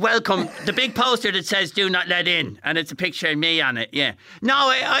word welcome, the big poster that says "Do not let in," and it's a picture of me on it. Yeah. No,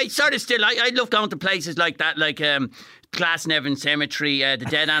 I sort of still. I love going to places like that, like Glasnevin Cemetery, the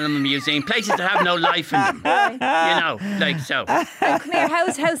Dead Animal Museum, places that have no life in them. Like so. Come here,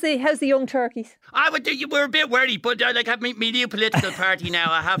 how's the young turkeys? We're a bit worried, but I have my new political party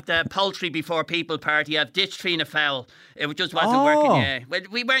now. I have the Poultry Before People party. I've ditched Fianna Fowl. It just wasn't working. Yeah, well,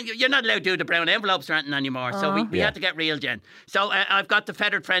 we weren't. You're not allowed to do the brown envelopes or anything anymore. So we had to get real, Jen. So I've got the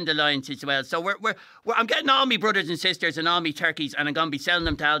Feathered Friend Alliance as well. So I'm getting all my brothers and sisters and all my turkeys, and I'm going to be selling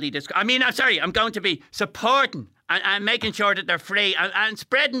them to Aldi. I'm going to be supporting. And making sure that they're free and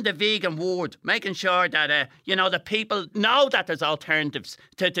spreading the vegan word, making sure that the people know that there's alternatives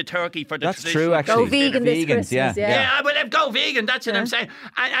to turkey for the That's true, actually. Go vegan this Christmas, yeah. Well, go vegan. That's what I'm saying.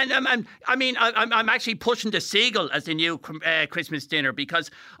 And I'm actually pushing the seagull as the new Christmas dinner because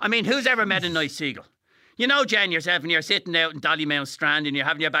who's ever met a nice seagull? You know, Jen, yourself, and you're sitting out in Dollymount strand and you're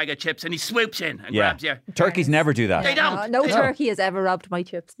having your bag of chips and he swoops in and grabs you. Turkeys never do that. They don't. No turkey has ever robbed my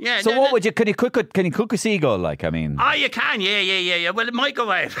chips. Yeah. So what would you? Can you cook a seagull? Like, Oh, you can. Yeah. Well, it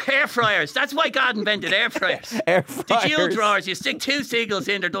microwave, air fryers. That's why God invented air fryers. Air fryers. The Jewel drawers. You stick 2 seagulls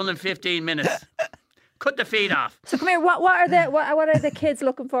in. They're done in 15 minutes. Cut the feet off. So come here. What are the kids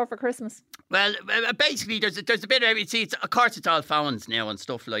looking for Christmas? Well, basically, there's a bit of everything. See, of course, it's all phones now and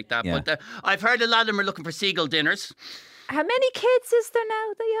stuff like that. Yeah. But I've heard a lot of them are looking for seagull dinners. How many kids is there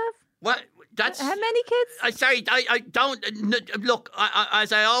now that you have? What? That's how many kids? I don't look.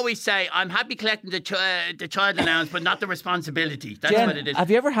 As I always say, I'm happy collecting the child allowance, but not the responsibility. That's Jen, what it is.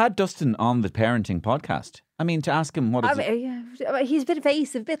 have you ever had Dustin on the parenting podcast? To ask him what he's a bit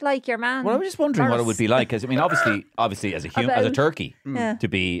evasive, a bit like your man. Well, I was just wondering what it would be like. Because obviously, as a turkey, to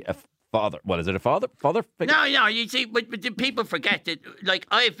be a father. What is it? A father figure? No. You see, but people forget that. Like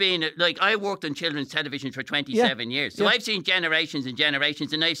I worked on children's television for 27 years, so I've seen generations and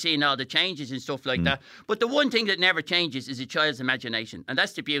generations, and I've seen all the changes and stuff like that. But the one thing that never changes is a child's imagination, and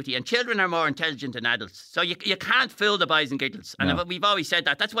that's the beauty. And children are more intelligent than adults, so you can't fool the boys and girls. And we've always said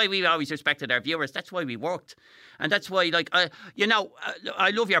that. That's why we've always respected our viewers. That's why we worked. And that's why, I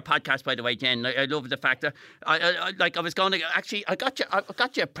love your podcast, by the way, Jen. I love the fact that I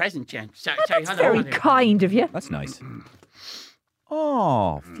got you a present, Jen. That's very kind of you. That's nice.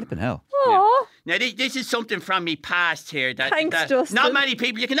 Oh, flipping hell. Oh. Now, this is something from me past here. Thanks, Dustin. Not many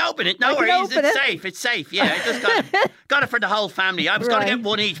people. You can open it. No worries. It's safe. It's safe. Yeah, I just got it for the whole family. I was going to get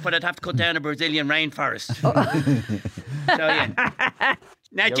one each, but I'd have to cut down a Brazilian rainforest. So, yeah.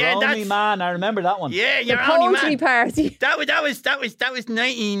 Now, You're Jen, only man. I remember that one. Yeah, you're the only poultry man. party. That was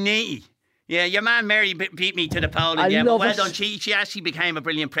 1990. Yeah, your man Mary beat me to the poll. I but love well it. done. She actually became a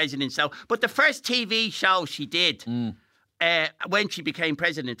brilliant president. So, but the first TV show she did when she became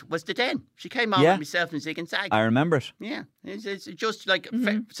president was The Den. She came on with myself and Zig and Zag. I remember it. Yeah, it's just like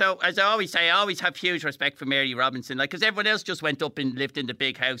so. As I always say, I always have huge respect for Mary Robinson, because everyone else just went up and lived in the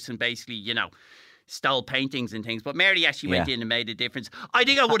big house and basically, stole paintings and things. But Mary actually went in and made a difference. I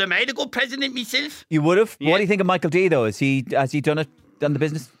think I would have made a good president myself. You would have. Yeah. What do you think of Michael D though? Has he done the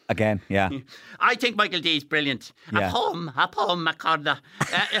business again? Yeah. I think Michael D is brilliant. Yeah. A poem, Macarda.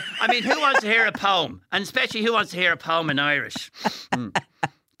 Who wants to hear a poem? And especially who wants to hear a poem in Irish? The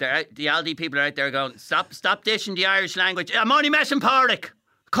Aldi people are out there going, stop dishing the Irish language. I'm only messing Porrick.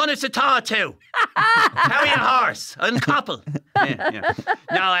 Cunnis a taw too. Carry a horse and couple. Yeah.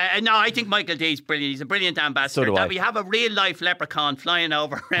 No, I think Michael D is brilliant. He's a brilliant ambassador. So do I. We have a real life leprechaun flying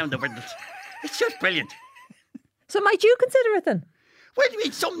over around the world. It's just brilliant. So might you consider it then? Well,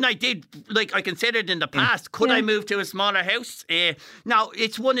 it's something I did, I considered in the past. Could I move to a smaller house? Now,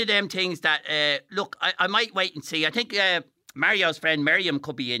 it's one of them things that, I might wait and see. I think Mario's friend Miriam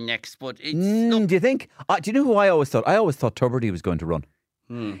could be in next, but it's... do you think? Do you know who I always thought? I always thought Tuberty was going to run.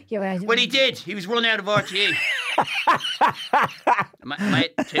 Yeah, well, he did. He was run out of RTE.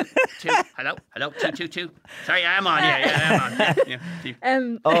 Hello, 222. Sorry, I am on. Yeah, I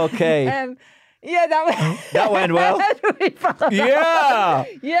am on. Okay. Yeah, that went well. Yeah.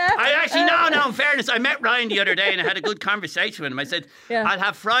 I actually, no, in fairness, I met Ryan the other day and I had a good conversation with him. I said, I'll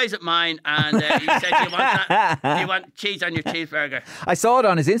have fries at mine. And he said, do you want cheese on your cheeseburger? I saw it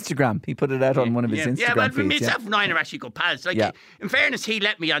on his Instagram. He put it out on one of his Instagram feeds. Myself and Ryan are actually good pals. In fairness, he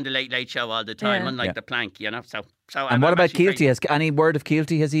let me on the Late Late Show all the time, unlike the plank, so So And what about actually Keelty? Has any word of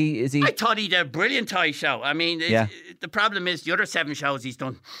Keelty? Is he? I thought he did a brilliant toy show. I mean, the problem is the other 7 shows he's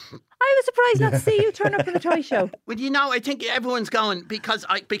done. I was surprised not to see you turn up in the toy show. Well, I think everyone's going because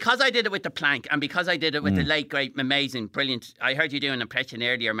I did it with the plank and because I did it with the late, great, amazing, brilliant. I heard you do an impression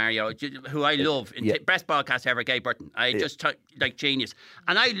earlier, Mario, who I love. Best broadcast ever, Gay Burton. I just like genius.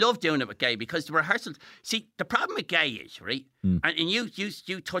 And I love doing it with Gay because the rehearsals. See, the problem with Gay is, right, and you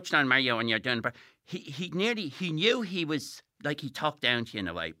touched on Mario when you're doing it, he knew he was. Like he talked down to you in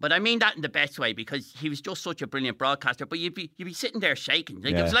a way, but I mean that in the best way because he was just such a brilliant broadcaster. But you'd be sitting there shaking.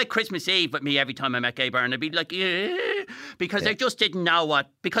 Like it was like Christmas Eve with me every time I met Gaybo, and I'd be like, because I just didn't know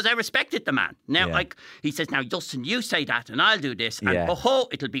what. Because I respected the man. Now, like he says, now Dustin, you say that, and I'll do this, and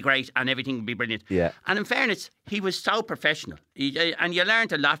it'll be great, and everything will be brilliant. Yeah. And in fairness, he was so professional, and you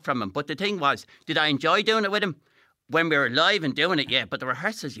learned a lot from him. But the thing was, did I enjoy doing it with him? When we were live and doing it, but the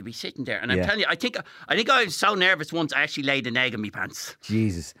rehearsals, you'd be sitting there. And I'm telling you, I think I was so nervous once I actually laid an egg in my pants.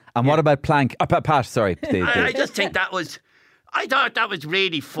 Jesus. And what about Plank? Pat, sorry. I just think I thought that was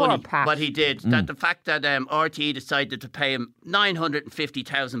really funny what he did. That the fact that RTE decided to pay him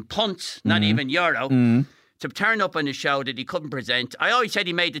 950,000 punts, not even euro, to turn up on a show that he couldn't present. I always said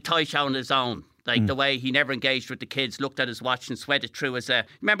he made the toy show on his own. Like the way he never engaged with the kids, looked at his watch and sweated through his...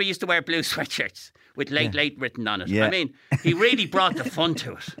 remember he used to wear blue sweatshirts with late written on it. Yeah. I mean, he really brought the fun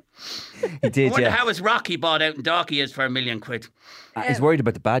to it. He did, I wonder how his rock he bought out in Dalkey is for £1 million. He's worried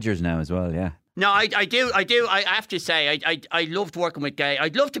about the Badgers now as well, yeah. No, I do. I have to say, I loved working with Gay.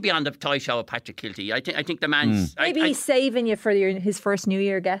 I'd love to be on the toy show with Patrick Kilty. I think the man's... Maybe he's saving you for his first New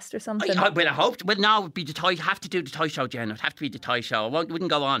Year guest or something. I hoped. Well, no, it'd be the toy. Have to do the toy show, Jen. It'd have to be the toy show. Wouldn't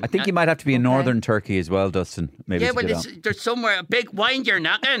go on. I think you might have to be in Northern Turkey as well, Dustin. Maybe. Yeah, well, there's somewhere a big wind you're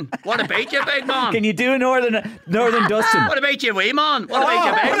knocking. What about you, big man? Can you do a Northern Dustin? What about you, wee man? What about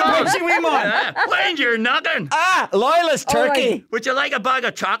you, big man? What about you, wee man? Wind you're knocking. Loyalist Turkey. Would you like a bag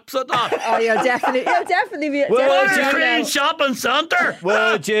of chops or not? Oh, you'll definitely be. Green shopping centre.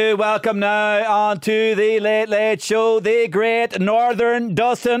 Would you welcome now on to the Late Late Show the great Northern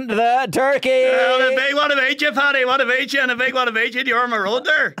Dustin the Turkey? Well, a big one about you, Paddy. What about you? And a big one about you. You're my road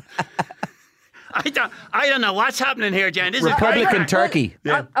there. I don't know what's happening here, Jen. This Republican is Turkey.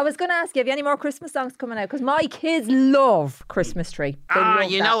 Yeah. I was going to ask you, have you any more Christmas songs coming out? Because my kids love Christmas Tree.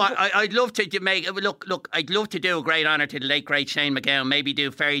 I'd love to make look. I'd love to do a great honour to the late great Shane McGowan. Maybe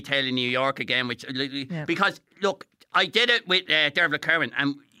do Fairy Tale in New York again, because look, I did it with Dervla Curran,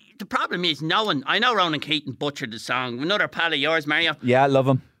 and the problem is I know Ronan Keaton butchered the song. Another pal of yours, Mario. Yeah, I love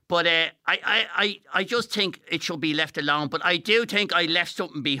him. But I just think it should be left alone. But I do think I left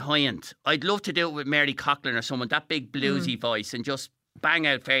something behind. I'd love to do it with Mary Coughlin or someone, that big bluesy voice, and just bang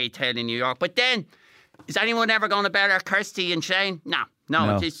out Fairy Tale in New York. But then, is anyone ever going to better Kirsty and Shane? No.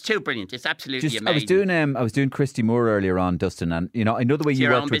 It's too brilliant. It's absolutely amazing. I was doing Christy Moore earlier on, Dustin, and I know the way you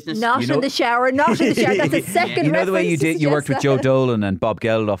worked with... Not in the shower. That's a second You know the way you worked with Joe Dolan and Bob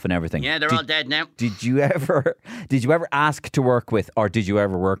Geldof and everything. Yeah, they're all dead now. Did you ever ask to work with, or did you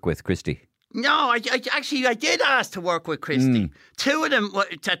ever work with Christy? No, I did ask to work with Christy. Two of them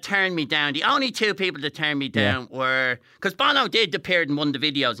to turn me down. The only two people that turned me down were... Because Bono did appear in one of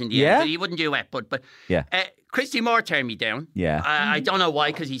the videos in the end, but he wouldn't do it. But Christy Moore turned me down. Yeah. I don't know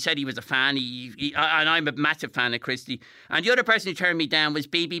why, because he said he was a fan. And I'm a massive fan of Christy. And the other person who turned me down was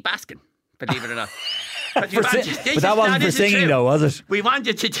BB Baskin, believe it or not. But that wasn't for singing, though, was it? We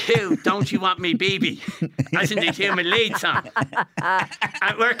wanted to do Don't You Want Me, BB, as in the human lead song.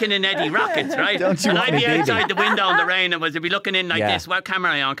 And working in Eddie Rockets, right? I'd be outside the window in the rain and I'd be looking in like this. What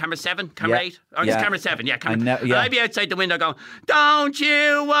camera am I on? Camera 7? Camera 8? Or it's camera 7, and I'd be outside the window going, Don't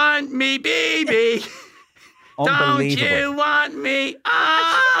you want me, BB? Don't you want me?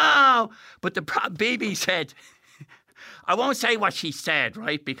 Oh! But BB said, I won't say what she said,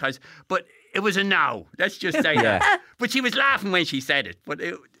 right? But it was a no. Let's just say that. But she was laughing when she said it.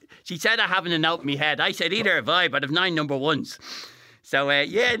 She said I haven't a note in my head. I said either have I, but I've 9 number ones. So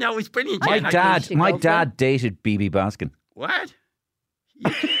it was brilliant. My dad dated BB Baskin. What?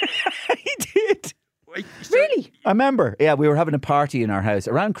 He did. Really? I remember. Yeah, we were having a party in our house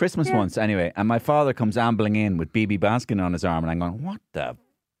around Christmas once anyway, and my father comes ambling in with BB Baskin on his arm, and I'm going,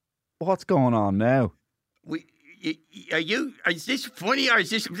 what's going on now? Is this funny or is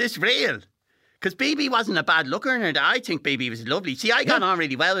this real? Because BB wasn't a bad looker in her. I think BB was lovely. See, I got on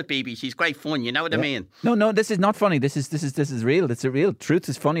really well with BB. She's great fun. You know what I mean? No, this is not funny. This is real. It's a real. Truth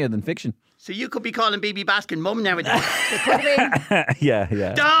is funnier than fiction. So you could be calling BB Baskin mum nowadays.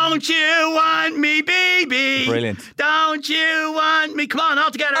 Yeah. Don't you want me, BB? Brilliant. Don't you want me? Come on, all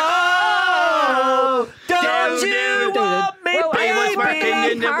together. Oh, don't you want me, I was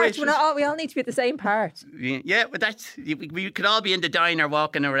working in the we all need to be at the same part. Yeah, but we could all be in the diner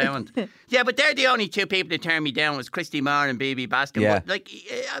walking around. Yeah, but they're the only two people that turned me down was Christy Marr and BB Baskin. Yeah. But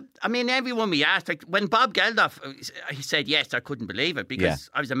I mean, everyone we asked, like when Bob Geldof, he said yes, I couldn't believe it because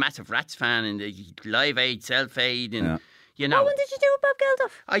I was a massive Rats fan and the Live Aid, Self Aid, and you know. What one did you do with Bob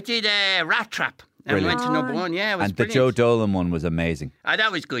Geldof? I did Rat Trap. And we went to number 1, yeah, it was and brilliant. the Joe Dolan one was amazing.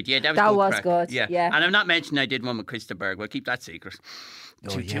 That was good, yeah. That was good. Good, yeah. And I'm not mentioning I did one with Krista Berg. We'll keep that secret.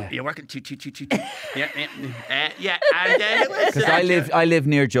 You're working two. Yeah. And because I live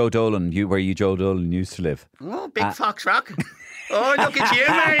near Joe Dolan, where Joe Dolan used to live. Oh, Big Fox Rock. Oh, look at you,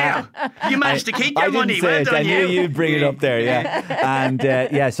 Mario. You managed to keep your money. Well done, I knew you'd bring it up there, yeah.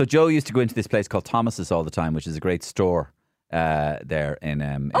 And so Joe used to go into this place called Thomas's all the time, which is a great store there in.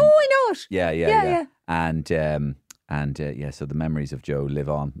 I know it. Yeah. And so the memories of Joe live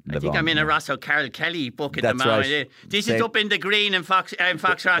on. I think I'm in a Rosso Carol Kelly book at the moment. Right. This is up in the green in Fox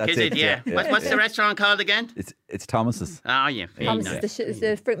Rock, is it? Yeah. What's the restaurant called again? It's Thomas's. Oh, yeah. Thomas's is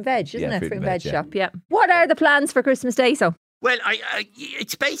the fruit and veg, isn't it? Fruit and veg veg shop, yeah. What are the plans for Christmas Day, so? Well,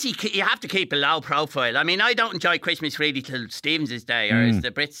 it's basically, you have to keep a low profile. I mean, I don't enjoy Christmas really till Stevens' Day, or as the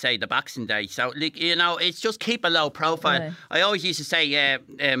Brits say, the Boxing Day. So, it's just keep a low profile. Right. I always used to say,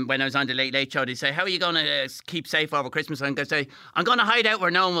 when I was on the Late Late Show, they'd say, how are you going to keep safe over Christmas? I'm going to say, I'm going to hide out where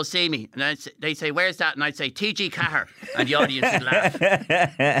no one will see me. And they'd say, where's that? And I'd say, TG Cahir. And the audience would laugh.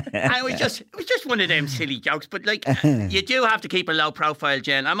 And it was just one of them silly jokes. But, you do have to keep a low profile,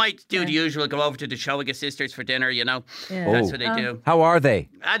 Jen. I might do the usual, go over to the Showiga sisters for dinner, Yeah. That's what they do. How are they?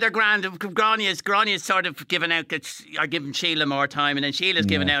 They're grand. Grania's sort of giving out, are giving Sheila more time, and then Sheila's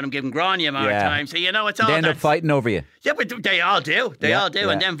giving out, I'm giving Grania more time. So, it's all they end up fighting over you. Yeah, but they all do. They all do.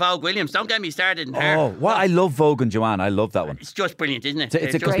 And then Vogue Williams. Don't get me started in her. Oh, well, I love Vogue and Joanne. I love that one. It's just brilliant, isn't it?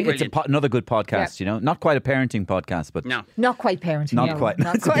 It's another good podcast, Not quite a parenting podcast, but... No. Not quite parenting. Not quite.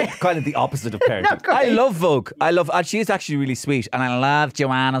 Kind of the opposite of parenting. I love Vogue. She is actually really sweet. And I love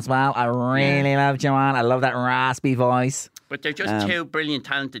Joanne as well. I really love Joanne. I love that raspy voice. But they're just two brilliant,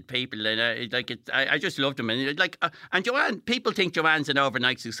 talented people, and I just love them. And and Joanne, people think Joanne's an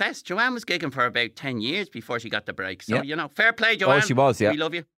overnight success. Joanne was gigging for about 10 years before she got the break. So fair play, Joanne. Oh, she was. Yeah, we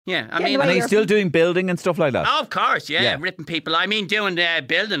love you. Yeah, and he's still doing building and stuff like that. Oh, of course, ripping people. I mean, doing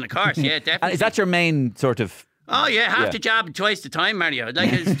building, of course. Yeah, definitely. And is that your main sort of? Oh yeah, half the job and twice the time, Mario.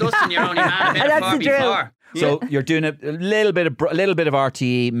 It's Dustin, you're only man a bit of before. So you're doing a little bit of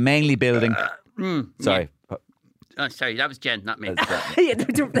RTE, mainly building. Sorry. Oh, sorry, that was Jen, not me.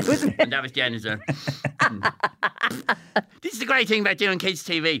 That was and that was Jen as well. This is the great thing about doing kids'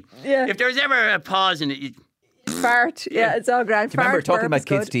 TV. Yeah. If there's ever a pause in it, fart. Yeah, it's all grand. Do you remember talking about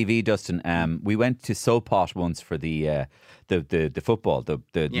kids' TV, Dustin? We went to Sopot once for the football,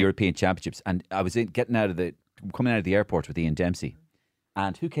 the European Championships, and I was coming out of the airport with Ian Dempsey,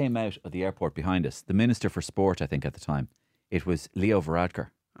 and who came out of the airport behind us? The Minister for Sport, I think, at the time. It was Leo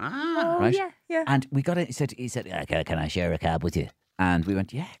Varadkar. Right? Yeah. And we got in. He said, "Can I share a cab with you?" And we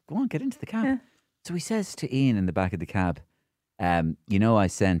went, "Yeah, go on, get into the cab." Yeah. So he says to Ian in the back of the cab, I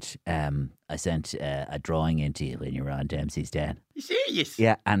sent a drawing into you when you were on Dempsey's Den." You serious?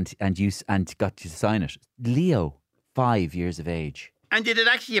 Yeah, and got you to sign it. Leo, 5 years of age. And did it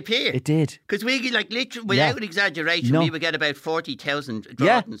actually appear? It did. Because we literally, without exaggeration, we would get about 40,000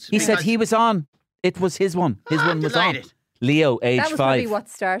 drawings. Yeah, he said he was on. It was his one. His one was on. Leo, age 5. That was probably what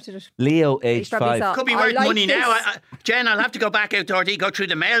started it. Leo, age 5. Could be worth money now. Jen, I'll have to go back out to RT, go through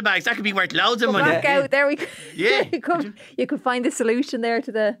the mailbags. That could be worth loads of money. Back out there. You could find the solution there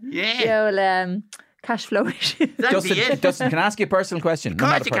to the cash flow issue. Dustin, can I ask you a personal question? Of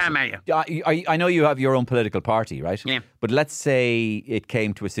course you can, Mario. I know you have your own political party, right? Yeah. But let's say it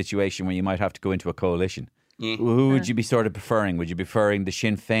came to a situation where you might have to go into a coalition. Yeah. Who would you be sort of preferring? Would you be preferring the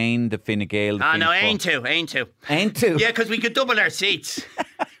Sinn Féin, the Fine Gael? Ain't two. Ain't two? Yeah, because we could double our seats.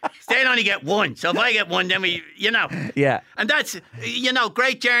 They'd only get one. So if I get one, then we. Yeah. And that's,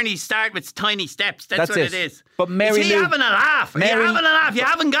 great journeys start with tiny steps. That's what it is. But Mary Lou. Having a laugh. You're having a laugh. You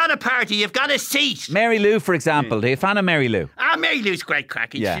haven't got a party. You've got a seat. Mary Lou, for example. Are you a fan of Mary Lou? Mary Lou's great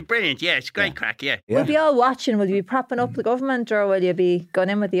crack. She's brilliant. Yeah, she's great crack. Yeah. Will you be all watching? Will you be propping up the government, or will you be going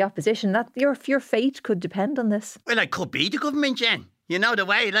in with the opposition? That your fate could depend on this. Well, I could be the government, Jen. You know the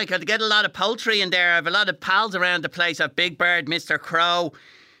way. I'd get a lot of poultry in there. I have a lot of pals around the place. I have Big Bird, Mr. Crow,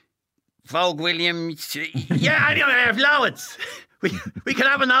 Vogue Williams. Yeah, I have loads. We could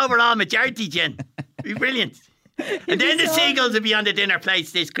have an overall majority, Jen. It'd be brilliant. And then the seagulls would be on the dinner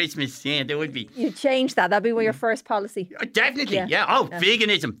plates this Christmas. Yeah, they would be. You'd change that. That'd be your first policy. Definitely, yeah. Oh,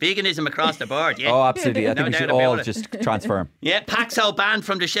 veganism across the board, yeah. Oh, absolutely. I think we should all just transfer them. Yeah, Paschal banned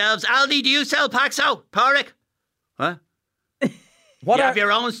from the shelves. Aldi, do you sell Paschal? Porrick? Huh? What you are- have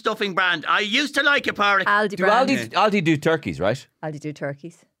your own stuffing brand. I used to like it, Pádraig. Aldi Do brand. Aldi do turkeys, right? Aldi do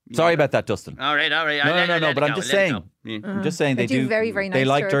turkeys. Sorry about that, Dustin. All right. No. But I'm just saying. I'm just saying they do very, very They nice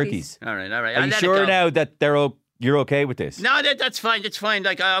like turkeys. turkeys. All right. Are I'll you let it sure go. now that you're okay with this? No, that's fine. It's fine.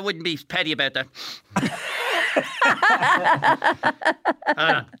 Like, I wouldn't be petty about that.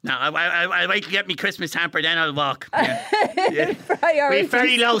 No, I'll wait to get me Christmas hamper, then I'll walk. Yeah. Priorities. We've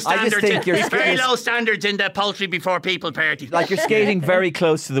very low standards. think you're We've very scared. low standards in the Poultry Before People party. Like you're skating very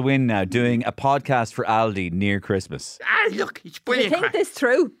close to the wind now, doing a podcast for Aldi near Christmas. Look, it's Do you brilliant think crack. this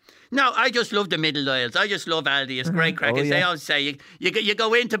through? No, I just love the middle aisles. I just love Aldi. It's great crack. As they always say, you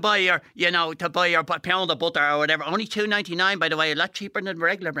go in to buy your pound of butter or whatever. Only $2.99, by the way, a lot cheaper than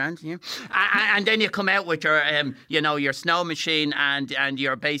regular brands. Yeah. And then you come out with your your snow machine and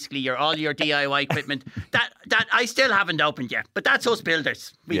your all your DIY equipment. that I still haven't opened yet, but that's us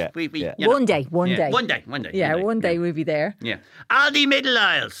builders. Yeah. One day. One day. Yeah, one day we'll be there. Yeah. Aldi middle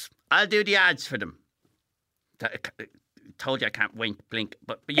aisles. I'll do the ads for them. Told you I can't blink,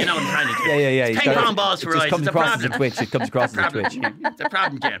 but you know what I'm trying to do. Yeah. It's ping pong balls for eyes. It comes It's a across as a problem. twitch. It comes across as a twitch. It's a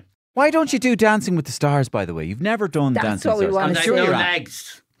problem, Jim. Why don't you do Dancing with the Stars, by the way? You've never done That's Dancing what with we the Stars. want And to I've sure no you're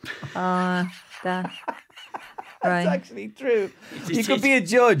legs. That. Right. Actually true. You could be a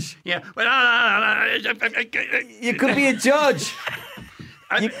judge. Yeah. Well, You could be a judge.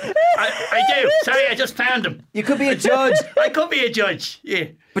 I do. Sorry, I just found them. You could be a judge. I could be a judge. Yeah.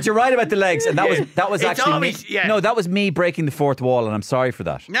 But you're right about the legs, and that was It's actually always- me. yeah. No, that was me breaking the fourth wall, and I'm sorry for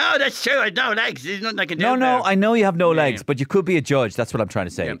that. No, that's true. I have no legs. There's nothing I can do. No, about it. I know you have no legs, Yeah. but you could be a judge. That's what I'm trying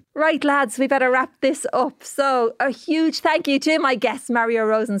to say. Yeah. Right, lads, we better wrap this up. So, a huge thank you to my guests, Mario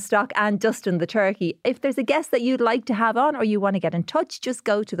Rosenstock and Dustin the Turkey. If there's a guest that you'd like to have on or you want to get in touch, just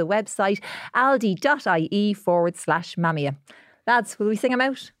go to the website aldi.ie/Mamia. Lads, will we sing them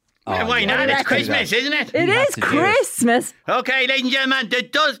out? Well, why not? It's Christmas, isn't it? It have is to do it. Christmas. Okay, ladies and gentlemen,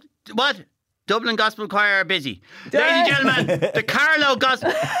 what? Dublin Gospel Choir are busy. Ladies and gentlemen, the Carlow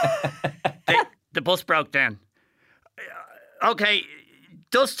Gospel... the bus broke down. Okay,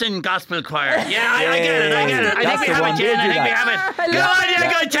 Dustin Gospel Choir. Yeah, I get it. I think we That's the have one. it, Jen. I We'll do think we that. have it. I Go love on, you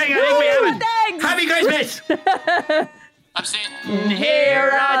good thing. I think we have it. Thanks. Happy Christmas. I'm sitting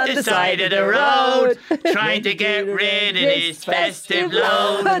Here on the side of the road, trying to get rid of this festive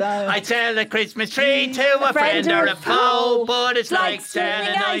load. I tell a Christmas tree to a friend or a foe, but it's like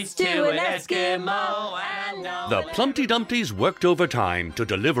selling ice to an Eskimo. And no The Plumpty Dumptys worked overtime to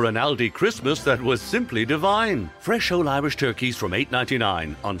deliver an Aldi Christmas that was simply divine. Fresh whole Irish turkeys from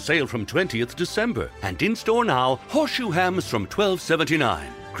 $8.99, on sale from 20th December. And in store now, horseshoe hams from $12.79.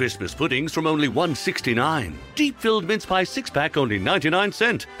 Christmas puddings from only $1.69. Deep-filled mince pie 6-pack only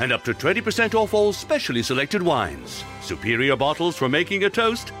 99¢, and up to 20% off all specially selected wines. Superior bottles for making a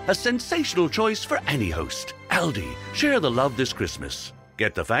toast, a sensational choice for any host. Aldi, share the love this Christmas.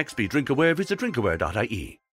 Get the facts, be drink aware, visit drinkaware.ie.